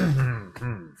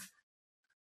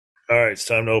 All right, it's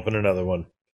time to open another one.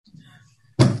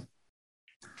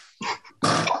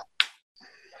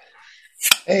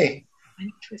 Hey,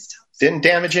 didn't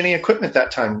damage any equipment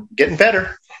that time. Getting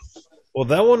better. Well,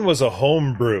 that one was a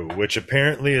home brew, which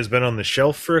apparently has been on the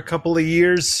shelf for a couple of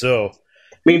years, so...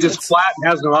 Means it's flat and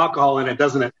has no alcohol in it,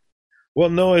 doesn't it? Well,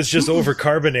 no, it's just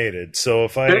overcarbonated, so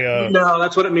if I... No,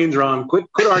 that's what it means, Ron. Quit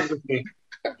arguing with me.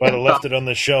 If I'd have left it on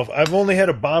the shelf... I've only had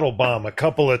a bottle bomb a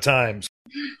couple of times.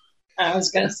 I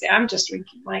was going to say, I'm just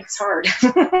drinking Mike's hard.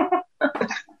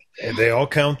 And they all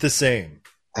count the same.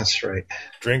 That's right.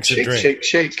 Drink's shake, a drink. Shake,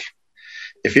 shake.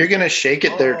 If you're going to shake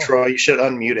it there, Troy, you should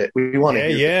unmute it. We want to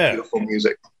hear the beautiful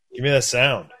music. Give me that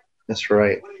sound. That's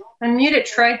right. Unmute it,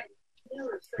 Troy.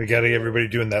 We got to get everybody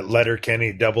doing that Letter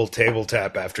Kenny double table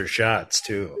tap after shots,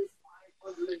 too.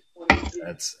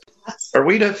 Are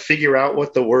we to figure out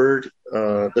what the word,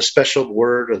 the special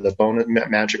word or the bonus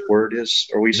magic word is?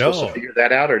 Are we supposed to figure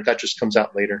that out, or that just comes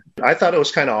out later? I thought it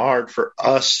was kind of hard for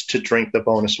us to drink the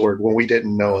bonus word when we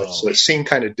didn't know it, so it seemed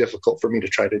kind of difficult for me to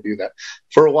try to do that.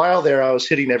 For a while there, I was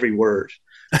hitting every word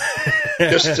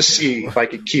just to see if I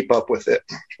could keep up with it.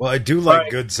 Well, I do like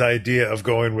Good's idea of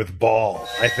going with ball.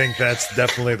 I think that's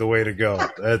definitely the way to go.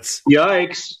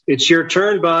 Yikes. It's your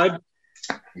turn, bud.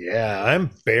 Yeah, I'm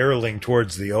barreling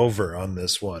towards the over on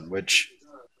this one, which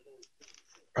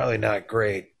probably not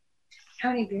great.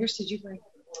 How many beers did you bring?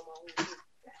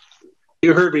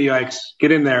 You heard me, Yikes.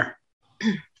 Get in there.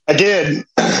 I did.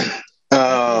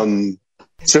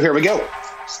 So here we go.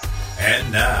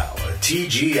 And now, a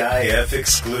TGIF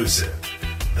exclusive.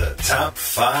 The top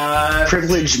 5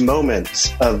 privileged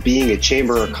moments of being a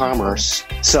Chamber of Commerce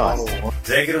son.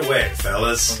 Take it away,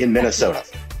 fellas. In Minnesota.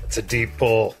 It's a deep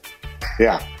pull.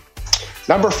 Yeah.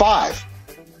 Number 5.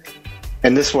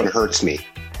 And this one hurts me.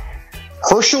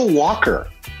 Herschel Walker.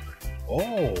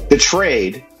 Oh. The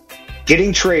trade,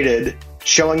 getting traded,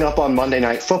 showing up on Monday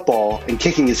Night Football, and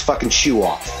kicking his fucking shoe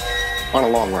off on a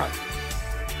long run.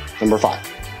 Number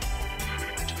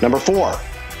 5. Number 4.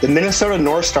 The Minnesota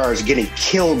North Stars getting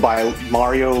killed by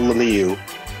Mario Lemieux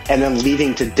and then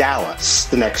leaving to Dallas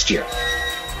the next year.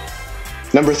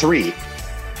 Number 3.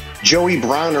 Joey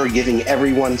Browner giving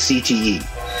everyone CTE.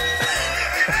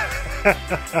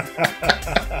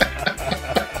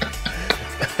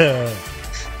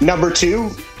 Number 2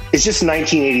 is just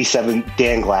 1987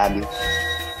 Dan Gladden.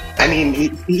 I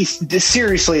mean,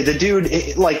 seriously, the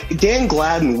dude, like, Dan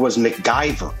Gladden was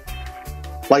MacGyver.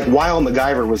 Like, while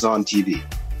MacGyver was on TV.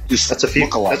 Just that's a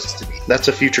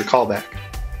future callback.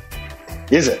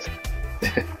 Is it?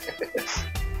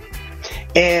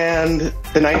 And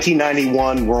the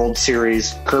 1991 World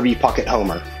Series Kirby Puckett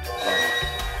homer.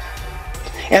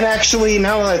 And actually,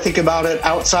 now that I think about it,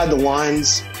 outside the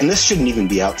lines, and this shouldn't even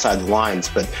be outside the lines,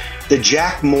 but the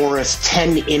Jack Morris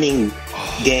 10-inning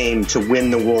game to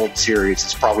win the World Series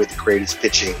is probably the greatest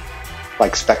pitching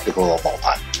spectacle of all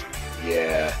time.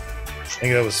 Yeah. I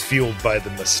think that was fueled by the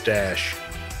mustache.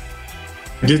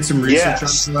 I did some research on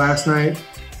it last night.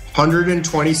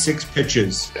 126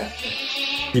 pitches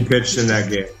he pitched in that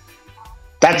game.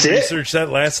 That's it? Researched that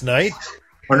last night?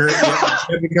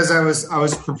 Because I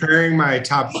was preparing my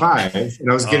top 5, and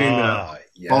I was getting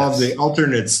all of the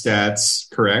alternate stats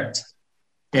correct,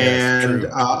 and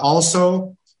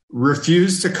also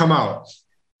refused to come out.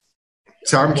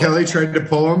 Tom Kelly tried to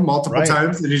pull him multiple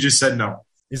times, and he just said no.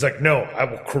 He's like, no, I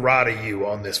will karate you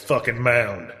on this fucking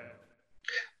mound.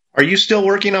 Are you still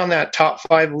working on that top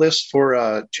 5 list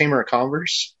for Chamber of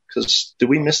Commerce? Because did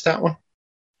we miss that one?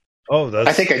 Oh,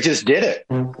 I think I just did it.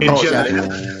 Yeah,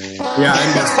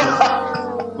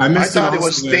 I missed it. I thought it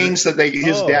was things that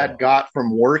his dad got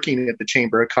from working at the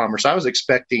Chamber of Commerce. I was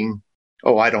expecting,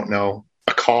 I don't know,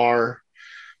 a car,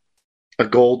 a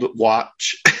gold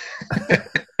watch.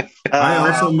 I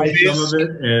also made some of it,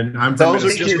 and those are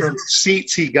just the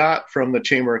seats he got from the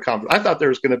Chamber of Commerce. I thought there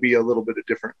was going to be a little bit of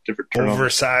different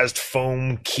oversized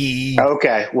foam key.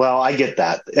 Okay, well, I get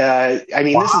that. This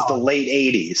is the late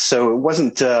 '80s, so it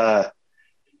wasn't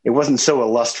so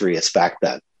illustrious back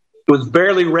then. It was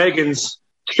barely Reagan's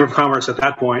Chamber of Commerce at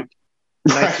that point.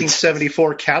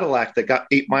 1974 Cadillac that got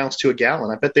 8 miles to a gallon.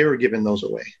 I bet they were giving those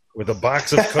away with a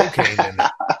box of cocaine in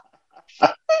it.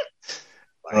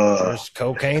 There's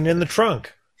cocaine in the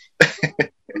trunk.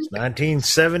 It's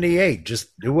 1978. Just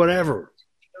do whatever.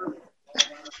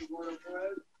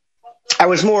 I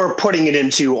was more putting it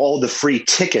into all the free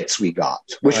tickets we got,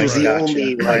 which was the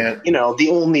only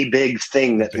big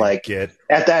thing that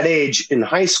at that age in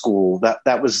high school,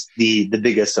 that was the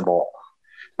biggest of all.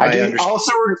 I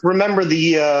also remember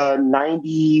the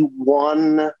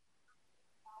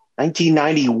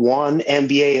 1991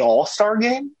 NBA All-Star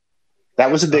game.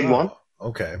 That was a big one.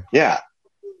 Okay. Yeah.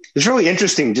 It's really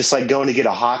interesting just going to get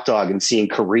a hot dog and seeing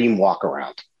Kareem walk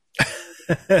around.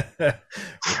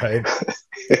 Right.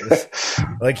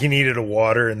 Like he needed a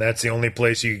water, and that's the only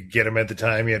place you could get him at the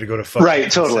time. You had to go to fucking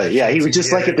right, totally. Yeah, he was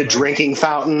just at the drinking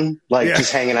fountain,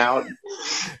 just hanging out.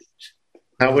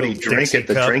 How would he drink at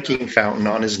the drinking fountain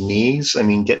on his knees? I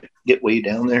mean, get way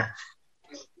down there.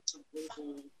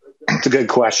 It's a good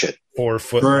question. 4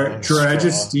 foot. Troy, I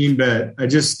just steam bet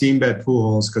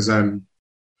Pujols because I'm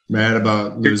mad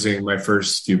about losing my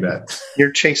first few bets.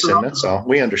 You're chasing, that's all.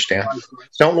 We understand.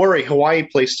 Don't worry, Hawaii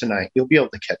plays tonight. You'll be able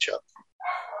to catch up.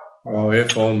 Oh,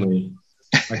 if only.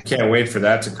 I can't wait for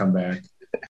that to come back.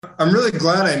 I'm really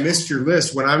glad I missed your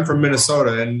list when I'm from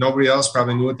Minnesota and nobody else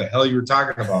probably knew what the hell you were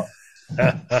talking about.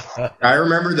 I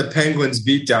remember the Penguins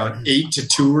beat down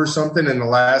 8-2 or something in the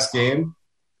last game.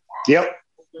 Yep.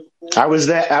 I was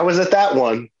at that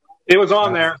one. It was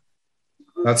on there.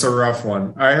 That's a rough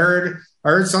one. I heard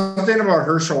something about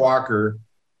Herschel Walker,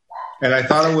 and I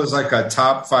thought it was a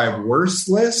top 5 worst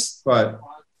list, but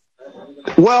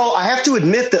well, I have to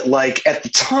admit that at the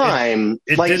time,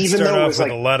 it did even start though it off was with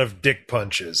a lot of dick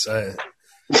punches.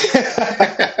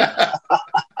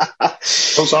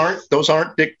 Those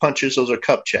aren't dick punches. Those are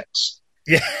cup checks.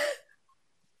 Yeah.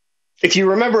 If you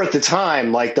remember at the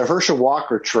time, the Herschel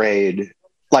Walker trade,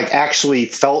 actually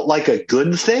felt like a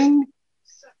good thing.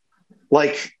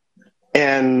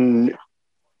 And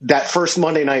that first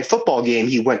Monday Night Football game,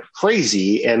 he went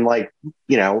crazy and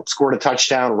scored a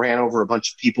touchdown, ran over a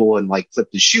bunch of people, and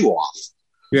flipped his shoe off.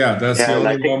 Yeah, that's the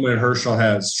only moment Herschel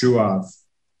has, shoe off.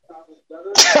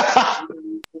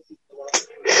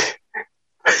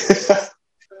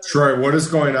 Troy, what is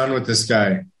going on with this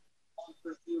guy?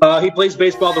 He plays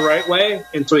baseball the right way,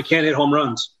 and so he can't hit home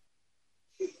runs.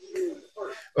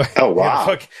 Oh,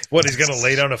 wow. What, he's going to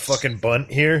lay down a fucking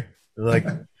bunt here?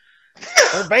 Third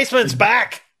baseman's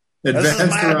back. This is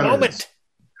my moment.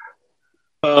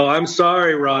 Oh, I'm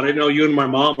sorry, Rod. I know you and my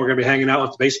mom were going to be hanging out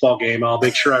at the baseball game. I'll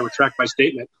make sure I retract my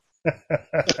statement.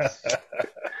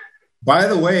 By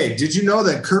the way, did you know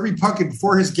that Kirby Puckett,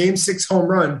 before his Game 6 home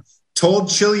run, told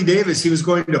Chili Davis he was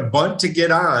going to bunt to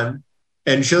get on,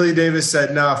 and Chili Davis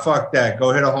said, nah, fuck that.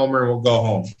 Go hit a homer and we'll go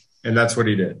home. And that's what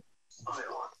he did.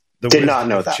 Did not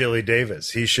know that. Chili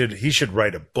Davis. He should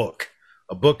write a book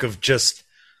of just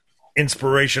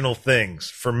inspirational things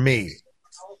for me.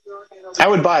 I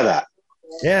would buy that.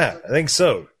 Yeah, I think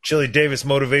so. Chili Davis,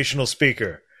 motivational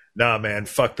speaker. Nah, man,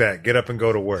 fuck that. Get up and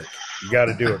go to work. You got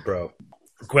to do it, bro.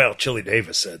 Well, Chili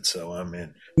Davis said so. I'm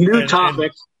in. New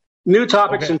topic. New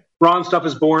topics and Ron stuff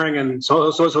is boring, and so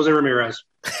is Jose Ramirez.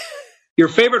 Your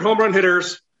favorite home run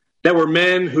hitters that were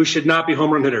men who should not be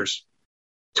home run hitters.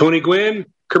 Tony Gwynn,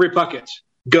 Kirby Puckett.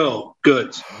 Go,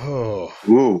 Goods. Oh.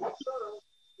 Ooh.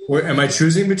 Wait, am I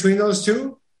choosing between those two?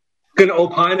 You can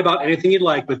opine about anything you'd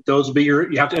like, but those will be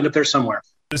you have to end up there somewhere.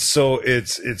 So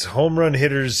it's home run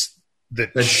hitters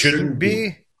that shouldn't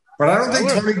be? But I don't think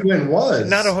Tony Gwynn was.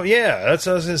 That's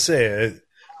what I was going to say.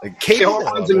 More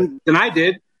runs than I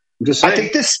did. Just saying. I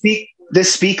think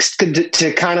this speaks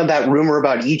to kind of that rumor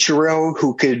about Ichiro,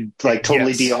 who could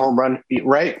totally be a home run,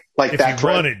 right? Like if that he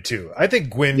wanted to. I think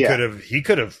Gwynn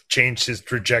could have changed his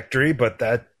trajectory, but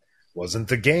that wasn't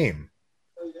the game.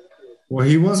 Well,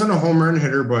 he wasn't a home run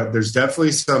hitter, but there's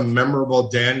definitely some memorable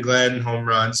Dan Gladden home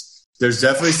runs. There's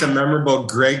definitely some memorable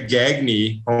Greg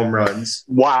Gagne home runs.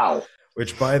 Wow.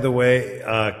 Which, by the way,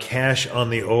 cash on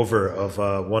the over of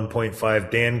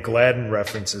 1.5 Dan Gladden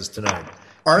references tonight.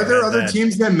 Are there other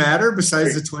teams that matter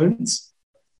besides the Twins?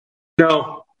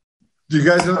 No. Do you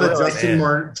guys know that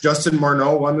Justin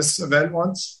Morneau won this event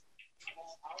once?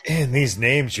 And these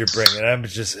names you're bringing up,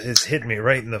 it's hitting me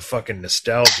right in the fucking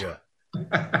nostalgia.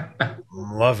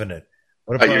 I'm loving it.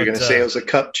 What about, you're going to say it was a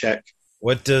cup check.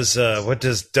 What does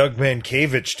Doug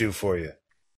Mankiewicz do for you?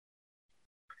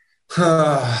 It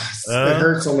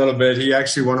hurts a little bit. He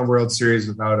actually won a World Series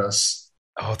without us.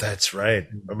 Oh, that's right.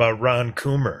 What about Ron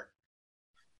Coomer?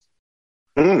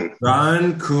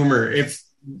 Ron Coomer. If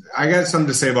I got something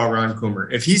to say about Ron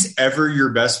Coomer, if he's ever your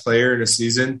best player in a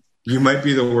season, you might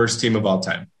be the worst team of all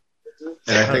time.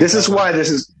 And I think this is why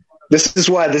this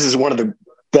is one of the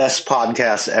best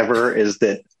podcasts ever. Is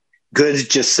that Goods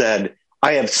just said,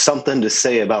 I have something to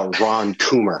say about Ron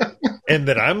Coomer. And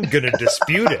that I'm going to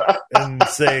dispute it and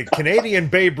say Canadian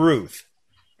Babe Ruth.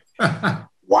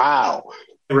 Wow.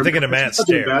 I'm thinking of Matt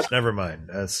Stairs. Never mind.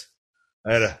 I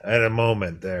had a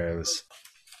moment there. It was.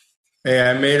 Hey,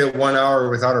 I made it 1 hour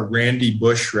without a Randy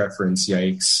Bush reference.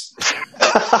 Yikes.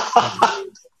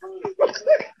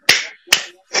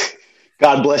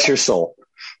 God bless your soul.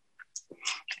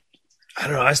 I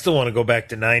don't know. I still want to go back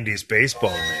to 90s baseball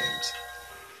names.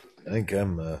 I think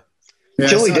I'm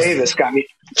Chili Davis got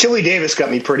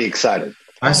me pretty excited.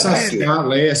 I saw Scott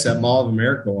Leyes at Mall of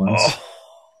America once.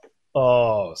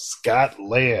 Oh, Scott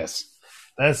Leyes.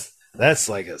 That's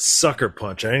like a sucker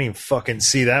punch. I didn't even fucking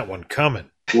see that one coming.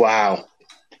 Wow.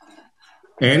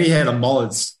 And he had a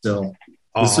mullet still.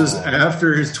 This was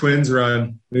after his Twins run,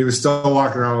 and he was still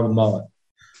walking around with a mullet.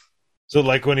 So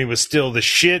like when he was still the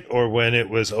shit or when it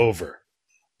was over?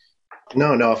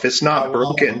 No. If it's not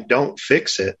broken, don't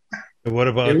fix it. What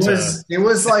about it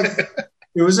was like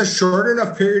it was a short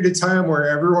enough period of time where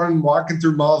everyone walking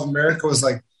through Mall of America was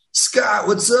like, Scott,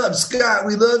 what's up? Scott,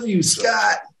 we love you,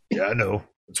 Scott. Yeah, I know.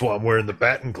 That's why I'm wearing the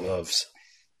batting gloves.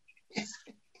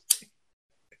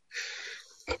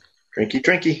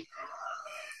 Drinky.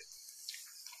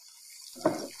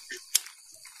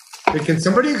 Hey, can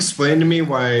somebody explain to me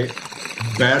why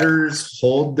batters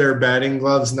hold their batting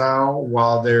gloves now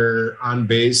while they're on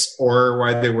base, or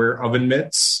why they wear oven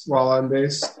mitts while on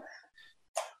base?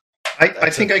 I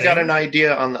think I got an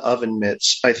idea on the oven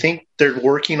mitts. I think they're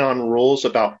working on rules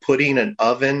about putting an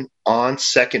oven on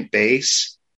second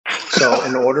base. So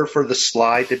in order for the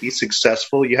slide to be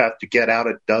successful, you have to get out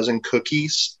a dozen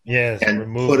cookies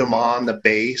and put them on the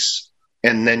base,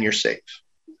 and then you're safe.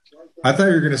 I thought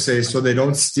you were going to say so they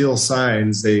don't steal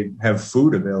signs; they have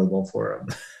food available for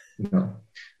them.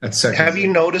 That's Have you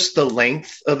noticed the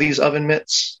length of these oven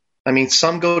mitts? I mean,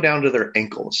 some go down to their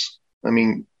ankles. I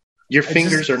mean, your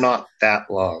fingers are not that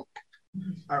long.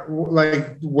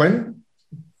 Like when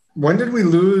did we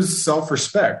lose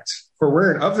self-respect for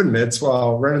wearing oven mitts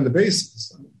while running the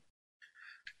bases?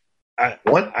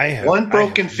 One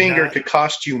broken finger could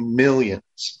cost you millions.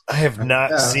 I have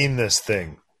not seen this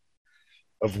thing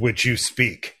of which you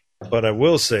speak. But I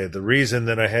will say the reason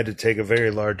that I had to take a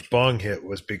very large bong hit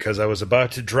was because I was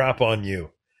about to drop on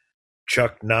you,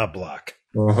 Chuck Knobloch.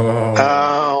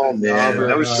 Oh man,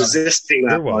 I was resisting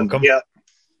that one. Yeah.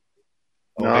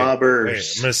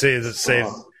 Knobbers. I'm going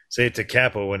to say it to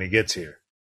Capo when he gets here.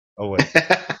 Oh, wait.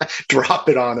 Drop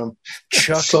it on him.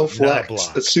 Chuck so flex.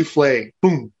 Knobloch. The souffle.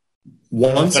 Boom.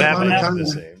 Once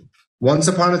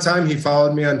upon a time, he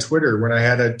followed me on Twitter when I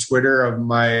had a Twitter of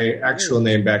my actual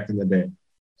name back in the day.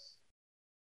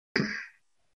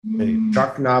 Hey,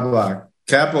 Chuck Knobloch.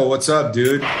 Capo, what's up,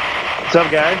 dude? What's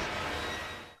up, guys?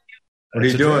 What are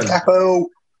you doing? Capo.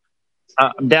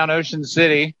 I'm down Ocean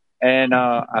City, and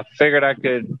I figured I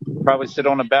could probably sit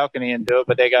on a balcony and do it,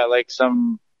 but they got like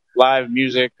some live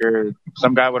music or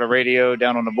some guy with a radio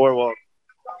down on the boardwalk.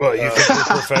 Well, you think you're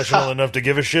professional enough to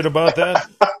give a shit about that?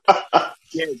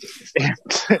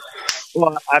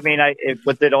 Well, I mean,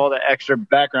 with it all the extra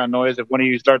background noise, if one of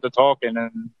you start to talking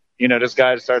and this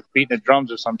guy starts beating the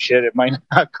drums or some shit, it might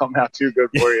not come out too good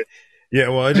for you. Yeah,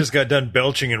 well, I just got done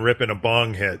belching and ripping a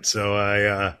bong hit, so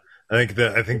I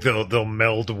think they'll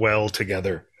meld well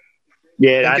together.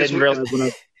 Yeah, I didn't realize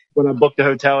when I booked the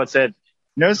hotel, it said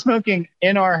no smoking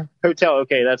in our hotel.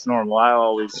 Okay, that's normal. I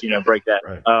always break that.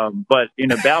 Right. But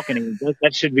balcony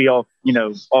that should be off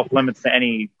limits to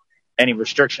any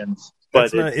restrictions. But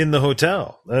that's not in the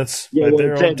hotel. That's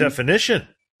their own definition.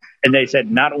 And they said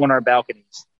not on our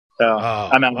balconies. So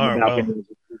I'm out on the balcony.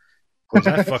 Was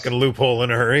that fucking loophole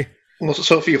in a hurry? Well,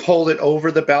 so if you hold it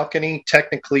over the balcony,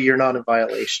 technically you're not in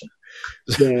violation.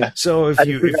 Yeah. So if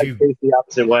you face the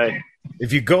opposite way,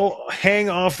 if you go hang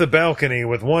off the balcony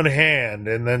with one hand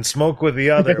and then smoke with the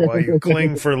other while you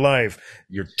cling for life,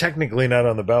 you're technically not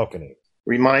on the balcony.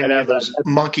 Remind me of those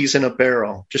monkeys in a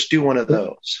barrel. Just do one of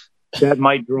those. That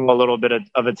might draw a little bit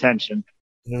of attention.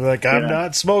 You're like, I'm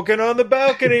not smoking on the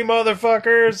balcony,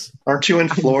 motherfuckers. Aren't you in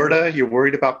Florida? You're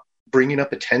worried about bringing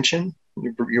up attention?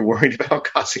 You're worried about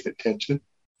causing attention?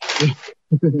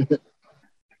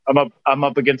 I'm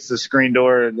up against the screen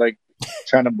door, like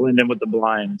trying to blend in with the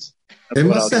blinds. They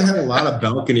must have had a lot of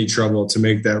balcony trouble to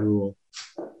make that rule.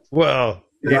 Well,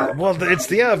 it's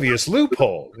the obvious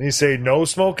loophole. You say no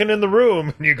smoking in the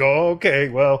room, and you go, okay,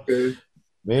 well,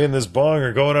 me and this bong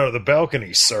are going out of the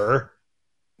balcony, sir.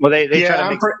 Well, they try to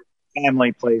make it a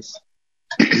family place.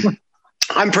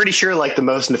 I'm pretty sure like the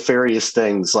most nefarious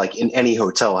things like in any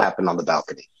hotel happen on the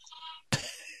balcony.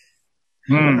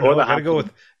 Gotta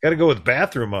go with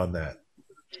bathroom on that.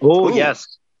 Oh,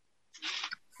 yes.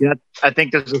 Yeah, I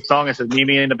think there's a song that says "Meet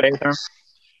Me in the Bathroom."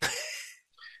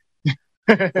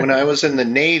 When I was in the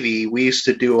Navy, we used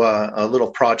to do a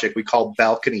little project we called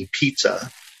balcony pizza.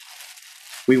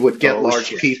 We would get large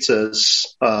pizzas,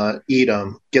 eat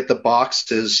them, get the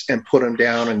boxes, and put them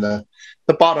down in the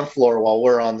bottom floor while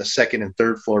we're on the second and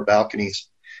third floor balconies.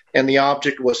 And the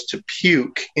object was to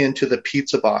puke into the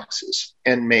pizza boxes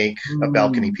and make a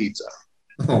balcony pizza.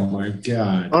 Oh, my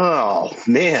God. Oh,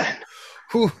 man.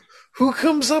 Who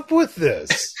comes up with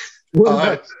this?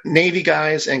 Navy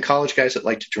guys and college guys that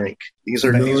like to drink. These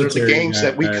are the games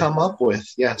that we come up with.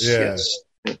 Yes, yes.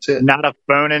 That's it. Not a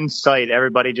phone in sight.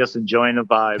 Everybody just enjoying the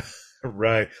vibe.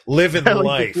 Right. Living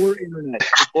life. Before internet.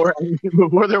 Before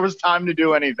there was time to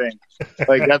do anything.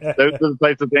 Like those are the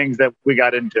types of things that we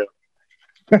got into.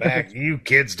 Back, you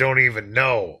kids don't even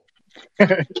know.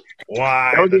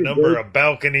 Why? The number of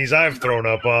balconies I've thrown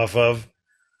up off of.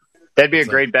 That'd be a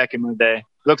great back in my day.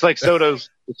 Looks like Soto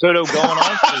going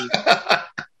on.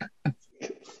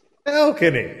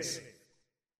 Balconies.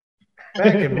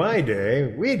 Back in my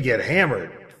day, we'd get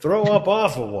hammered, throw up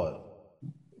off of one.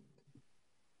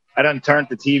 I done turned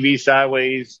the TV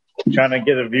sideways, trying to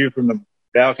get a view from the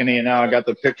balcony, and now I got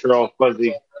the picture all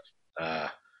fuzzy.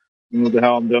 What the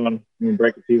hell I'm doing? I'm going to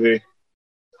break the TV.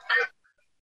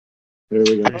 There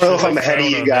we go. I don't know if I'm ahead of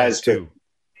you guys,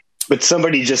 but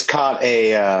somebody just caught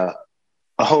a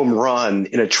home run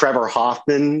in a Trevor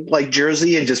Hoffman like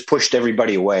jersey and just pushed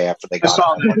everybody away after they got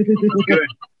it. Good.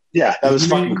 Yeah, that was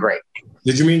fucking great.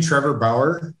 Did you mean Trevor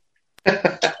Bauer?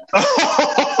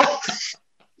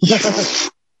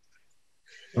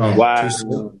 Oh, wow. Is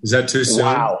that too soon?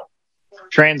 Wow.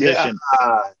 Transition.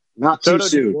 Yeah, not too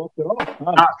soon.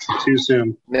 Not too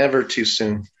soon. Never too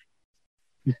soon.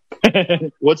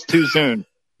 What's too soon?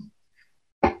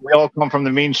 We all come from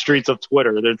the mean streets of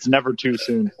Twitter. It's never too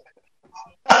soon.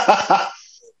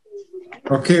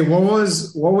 Okay, what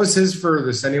was his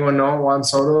furthest? Anyone know Juan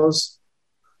Soto's?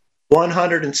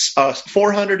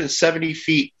 470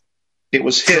 feet. It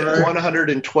was hit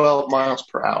 112 miles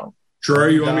per hour. Troy,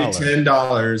 you owe me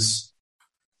 $10.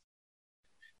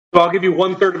 So I'll give you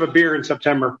 1/3 of a beer in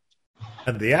September.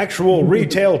 And the actual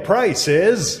retail price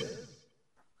is...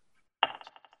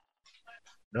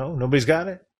 No, nobody's got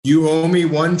it? You owe me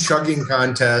one chugging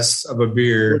contest of a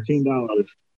beer $14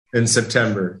 in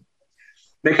September.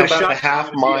 Make How about a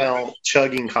half-mile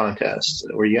chugging contest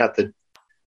where you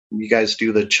guys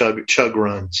do the chug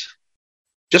runs?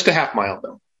 Just a half mile,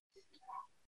 though.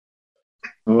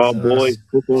 Oh, boy,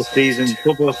 football season's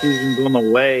on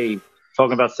the way.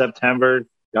 Talking about September,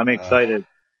 got me excited.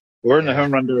 We're in the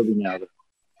home run derby now.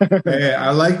 Hey, I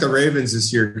like the Ravens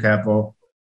this year, Capo.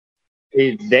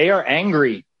 They are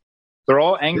angry. They're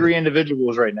all angry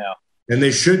individuals right now. And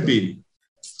they should be.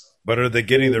 But are they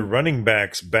getting their running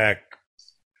backs back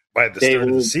by the start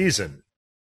of the season?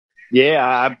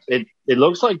 Yeah, it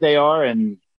looks like they are,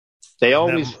 and they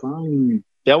always find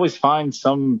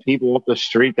some people up the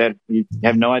street that you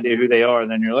have no idea who they are, and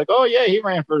then you're like, oh yeah, he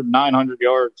ran for 900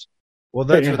 yards. Well,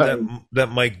 that's what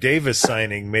that Mike Davis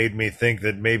signing made me think,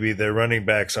 that maybe their running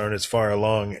backs aren't as far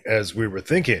along as we were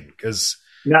thinking. Because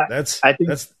I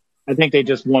think they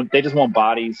just want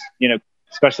bodies,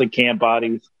 especially camp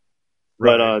bodies.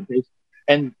 Right.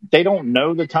 But they don't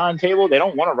know the timetable. They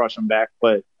don't want to rush them back.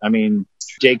 But I mean,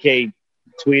 JK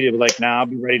tweeted like, "Nah, I'll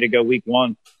be ready to go week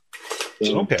 1."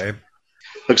 So, okay.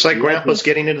 Looks like Grandpa's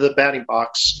getting into the batting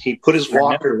box. He put his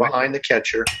walker behind the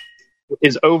catcher.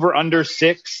 Is over under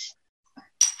 6?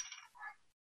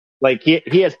 Like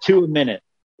he has 2 a minute.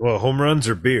 Well, home runs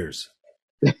or beers?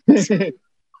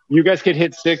 You guys could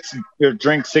hit 6 or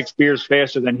drink 6 beers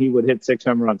faster than he would hit 6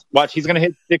 home runs. Watch, he's going to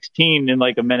hit 16 in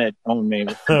like a minute. Oh,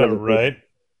 maybe. Right.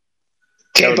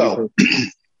 Campo,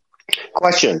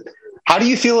 question. How do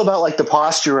you feel about like the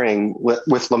posturing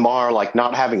with Lamar, like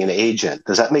not having an agent?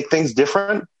 Does that make things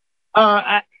different?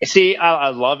 I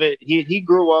love it. He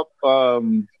grew up,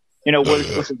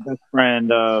 what's his best friend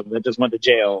that just went to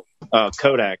jail?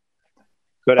 Kodak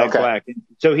Black.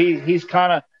 So he's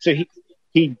kind of, so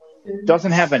he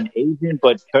doesn't have an agent,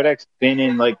 but Kodak's been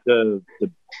in like the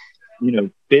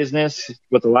business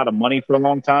with a lot of money for a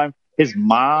long time. His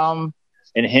mom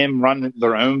and him run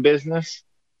their own business.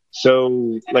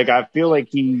 So like, I feel like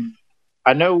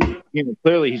I know,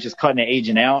 clearly he's just cutting the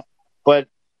agent out, but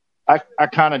I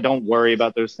kind of don't worry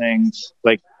about those things.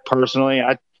 Like personally,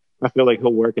 I feel like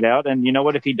he'll work it out. And you know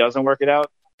what, if he doesn't work it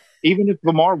out, even if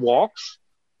Lamar walks,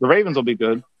 the Ravens will be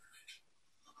good.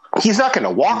 He's not going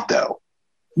to walk though.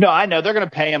 No, I know they're going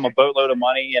to pay him a boatload of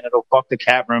money, and it'll fuck the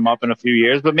cap room up in a few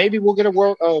years. But maybe we'll get a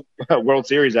World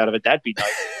Series out of it. That'd be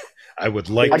nice. I would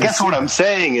like. I guess what I'm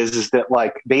saying is that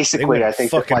like basically, I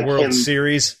think fucking that, like, World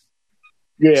Series.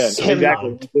 Yeah,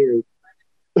 exactly.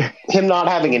 Him not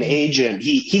having an agent,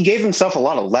 he gave himself a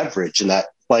lot of leverage in that,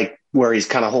 like where he's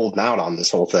kind of holding out on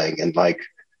this whole thing, and like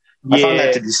I found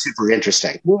that to be super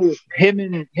interesting. Well, him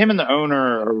and the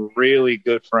owner are really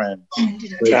good friends.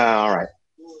 All right,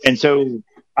 and so.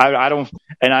 I don't,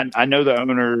 and I know the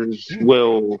owners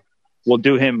will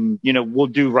do him, will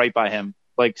do right by him.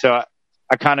 Like, so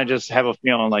I kind of just have a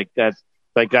feeling like that's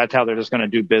how they're just going to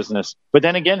do business. But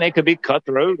then again, they could be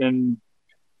cutthroat and,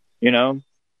 I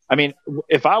mean,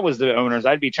 if I was the owners,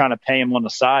 I'd be trying to pay him on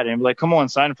the side and be like, come on,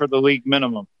 sign for the league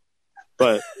minimum.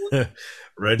 But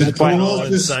Reggie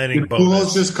Pujols signing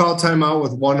bonus. Just called timeout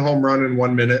with 1 home run in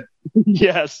 1 minute.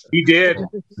 Yes, he did.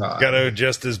 Got to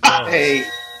adjust his balls. Hey.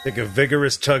 Take a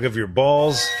vigorous tug of your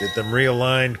balls, get them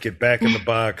realigned, get back in the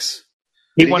box.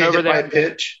 He went over there.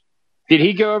 Pitch. Did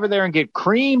he go over there and get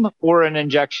cream or an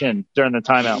injection during the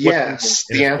timeout? Yes,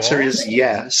 the answer is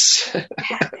yes.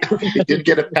 He did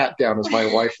get a pat down, as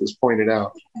my wife has pointed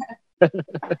out.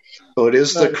 So it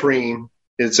is the cream,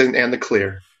 and the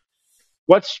clear.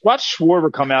 Watch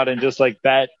Schwarber come out and just like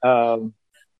that.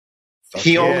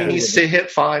 He only needs to hit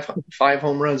five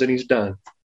home runs and he's done.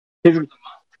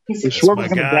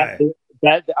 Schwarber's going to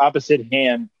bat the opposite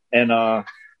hand and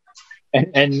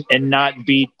not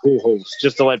beat Pujols,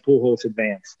 just to let Pujols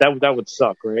advance. That would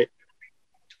suck, right?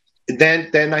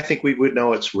 Then I think we would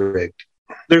know it's rigged.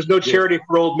 There's no charity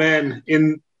for old men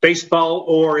in baseball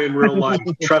or in real life.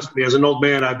 Trust me, as an old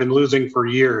man, I've been losing for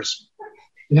years.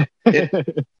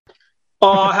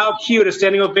 Oh, how cute. A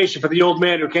standing ovation for the old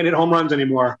man who can't hit home runs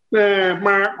anymore.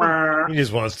 He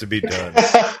just wants to be done.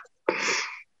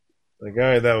 Like, all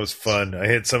right, that was fun. I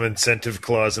hit some incentive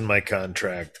clause in my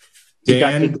contract.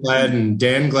 Dan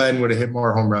Gladden would have hit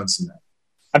more home runs than that.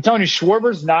 I'm telling you,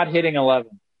 Schwarber's not hitting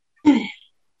 11.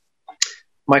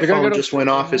 My phone just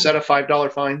went off. Is that a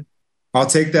 $5 fine? I'll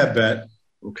take that bet.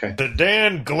 Okay. The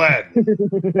Dan Gladden.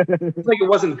 It's like it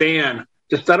wasn't Dan.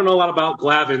 Just I don't know a lot about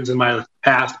Glavins in my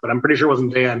past, but I'm pretty sure it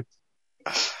wasn't Dan.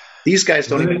 These guys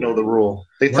don't even know the rule.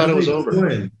 They thought it was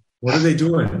over. What are they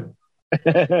doing?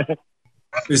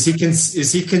 Is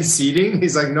he conceding?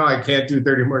 He's like, no, I can't do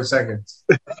 30 more seconds.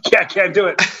 Yeah, I can't do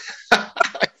it.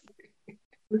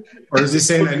 Or is he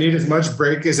saying, I need as much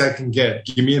break as I can get?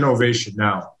 Give me an ovation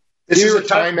now. This is a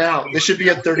timeout. This should be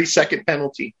a 30-second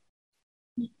penalty.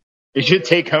 It should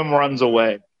take home runs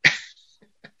away.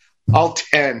 All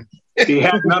 10. He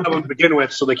had none of them to begin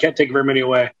with, so they can't take very many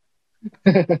away.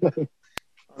 I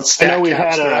know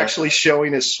they're actually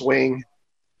showing his swing.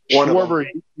 Schwarber,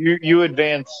 you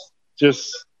advance.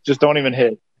 Just don't even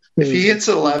hit. If he hits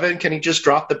 11, can he just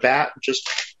drop the bat, just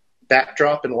bat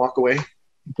drop and walk away?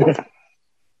 I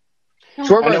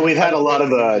know we've had a lot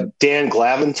of Dan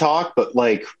Glavin talk, but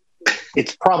like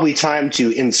it's probably time to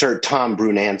insert Tom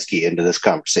Brunansky into this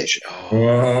conversation.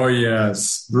 Oh,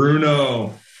 yes.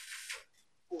 Bruno.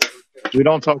 We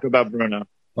don't talk about Bruno.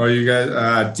 Oh, you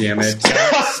guys, damn it.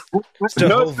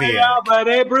 No,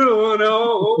 buddy,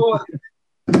 Bruno.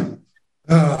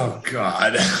 Oh,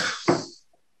 God.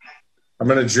 I'm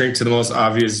going to drink to the most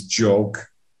obvious joke.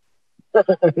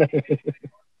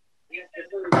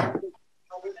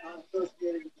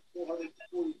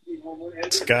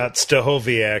 Scott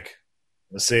Stahoviak.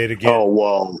 Let's say it again. Oh,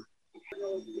 well.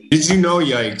 Did you know,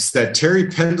 Yikes, that Terry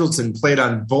Pendleton played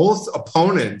on both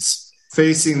opponents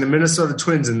facing the Minnesota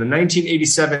Twins in the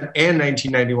 1987 and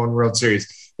 1991 World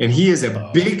Series? And he is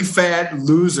a big, fat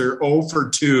loser 0 for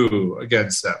 2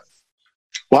 against them.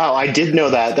 Wow, I did know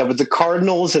that. That was the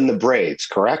Cardinals and the Braves,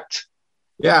 correct?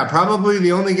 Yeah, probably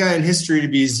the only guy in history to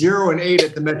be 0-8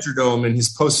 at the Metrodome in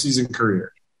his postseason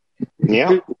career.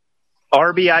 Yeah.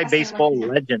 RBI baseball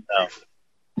legend, though.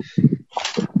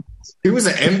 He was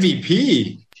an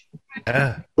MVP.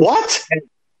 What?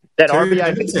 That Terry RBI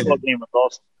Pendleton. baseball game was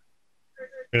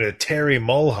awesome. Terry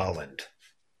Mulholland.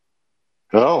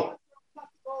 Oh.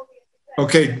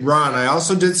 Okay, Ron, I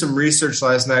also did some research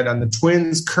last night on the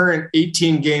Twins' current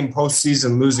 18-game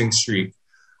postseason losing streak.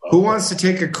 Who wants to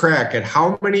take a crack at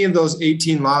how many of those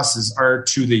 18 losses are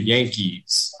to the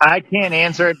Yankees? I can't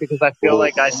answer it because I feel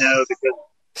like I know. Because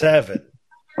 7.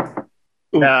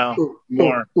 No,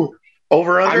 more.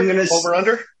 Over under? Over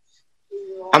under?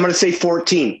 I'm going to say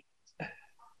 14.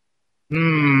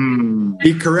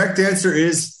 The correct answer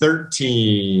is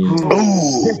 13.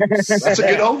 Ooh, That's a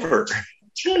good over.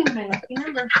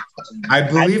 I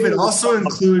believe it also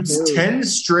includes 10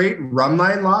 straight run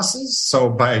line losses, so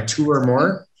by 2 or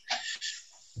more.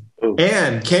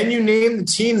 And can you name the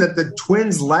team that the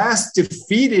Twins last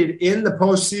defeated in the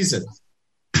postseason?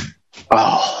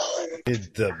 Oh.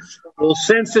 Well,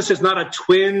 since this is not a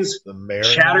Twins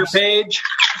chatter page.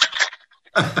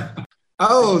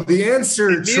 Oh, the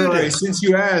answer, Troy, since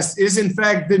you asked, is in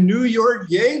fact the New York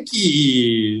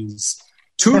Yankees.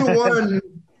 2-1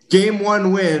 game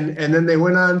 1 win, and then they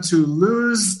went on to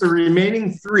lose the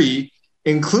remaining 3,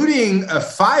 including a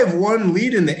 5-1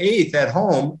 lead in the 8th at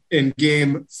home in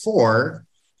game 4,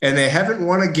 and they haven't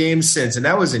won a game since, and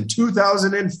that was in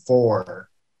 2004.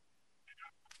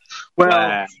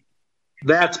 Well,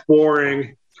 that's boring.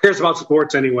 Who cares about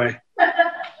sports anyway?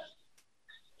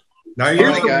 Now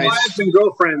Here's the wives and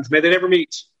girlfriends. May they never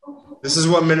meet. This is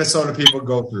what Minnesota people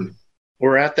go through.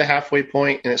 We're at the halfway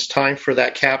point, and it's time for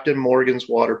that Captain Morgan's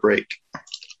water break.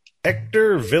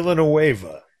 Hector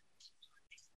Villanueva.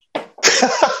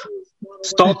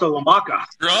 Salta La Maca.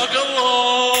 Drunk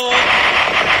along.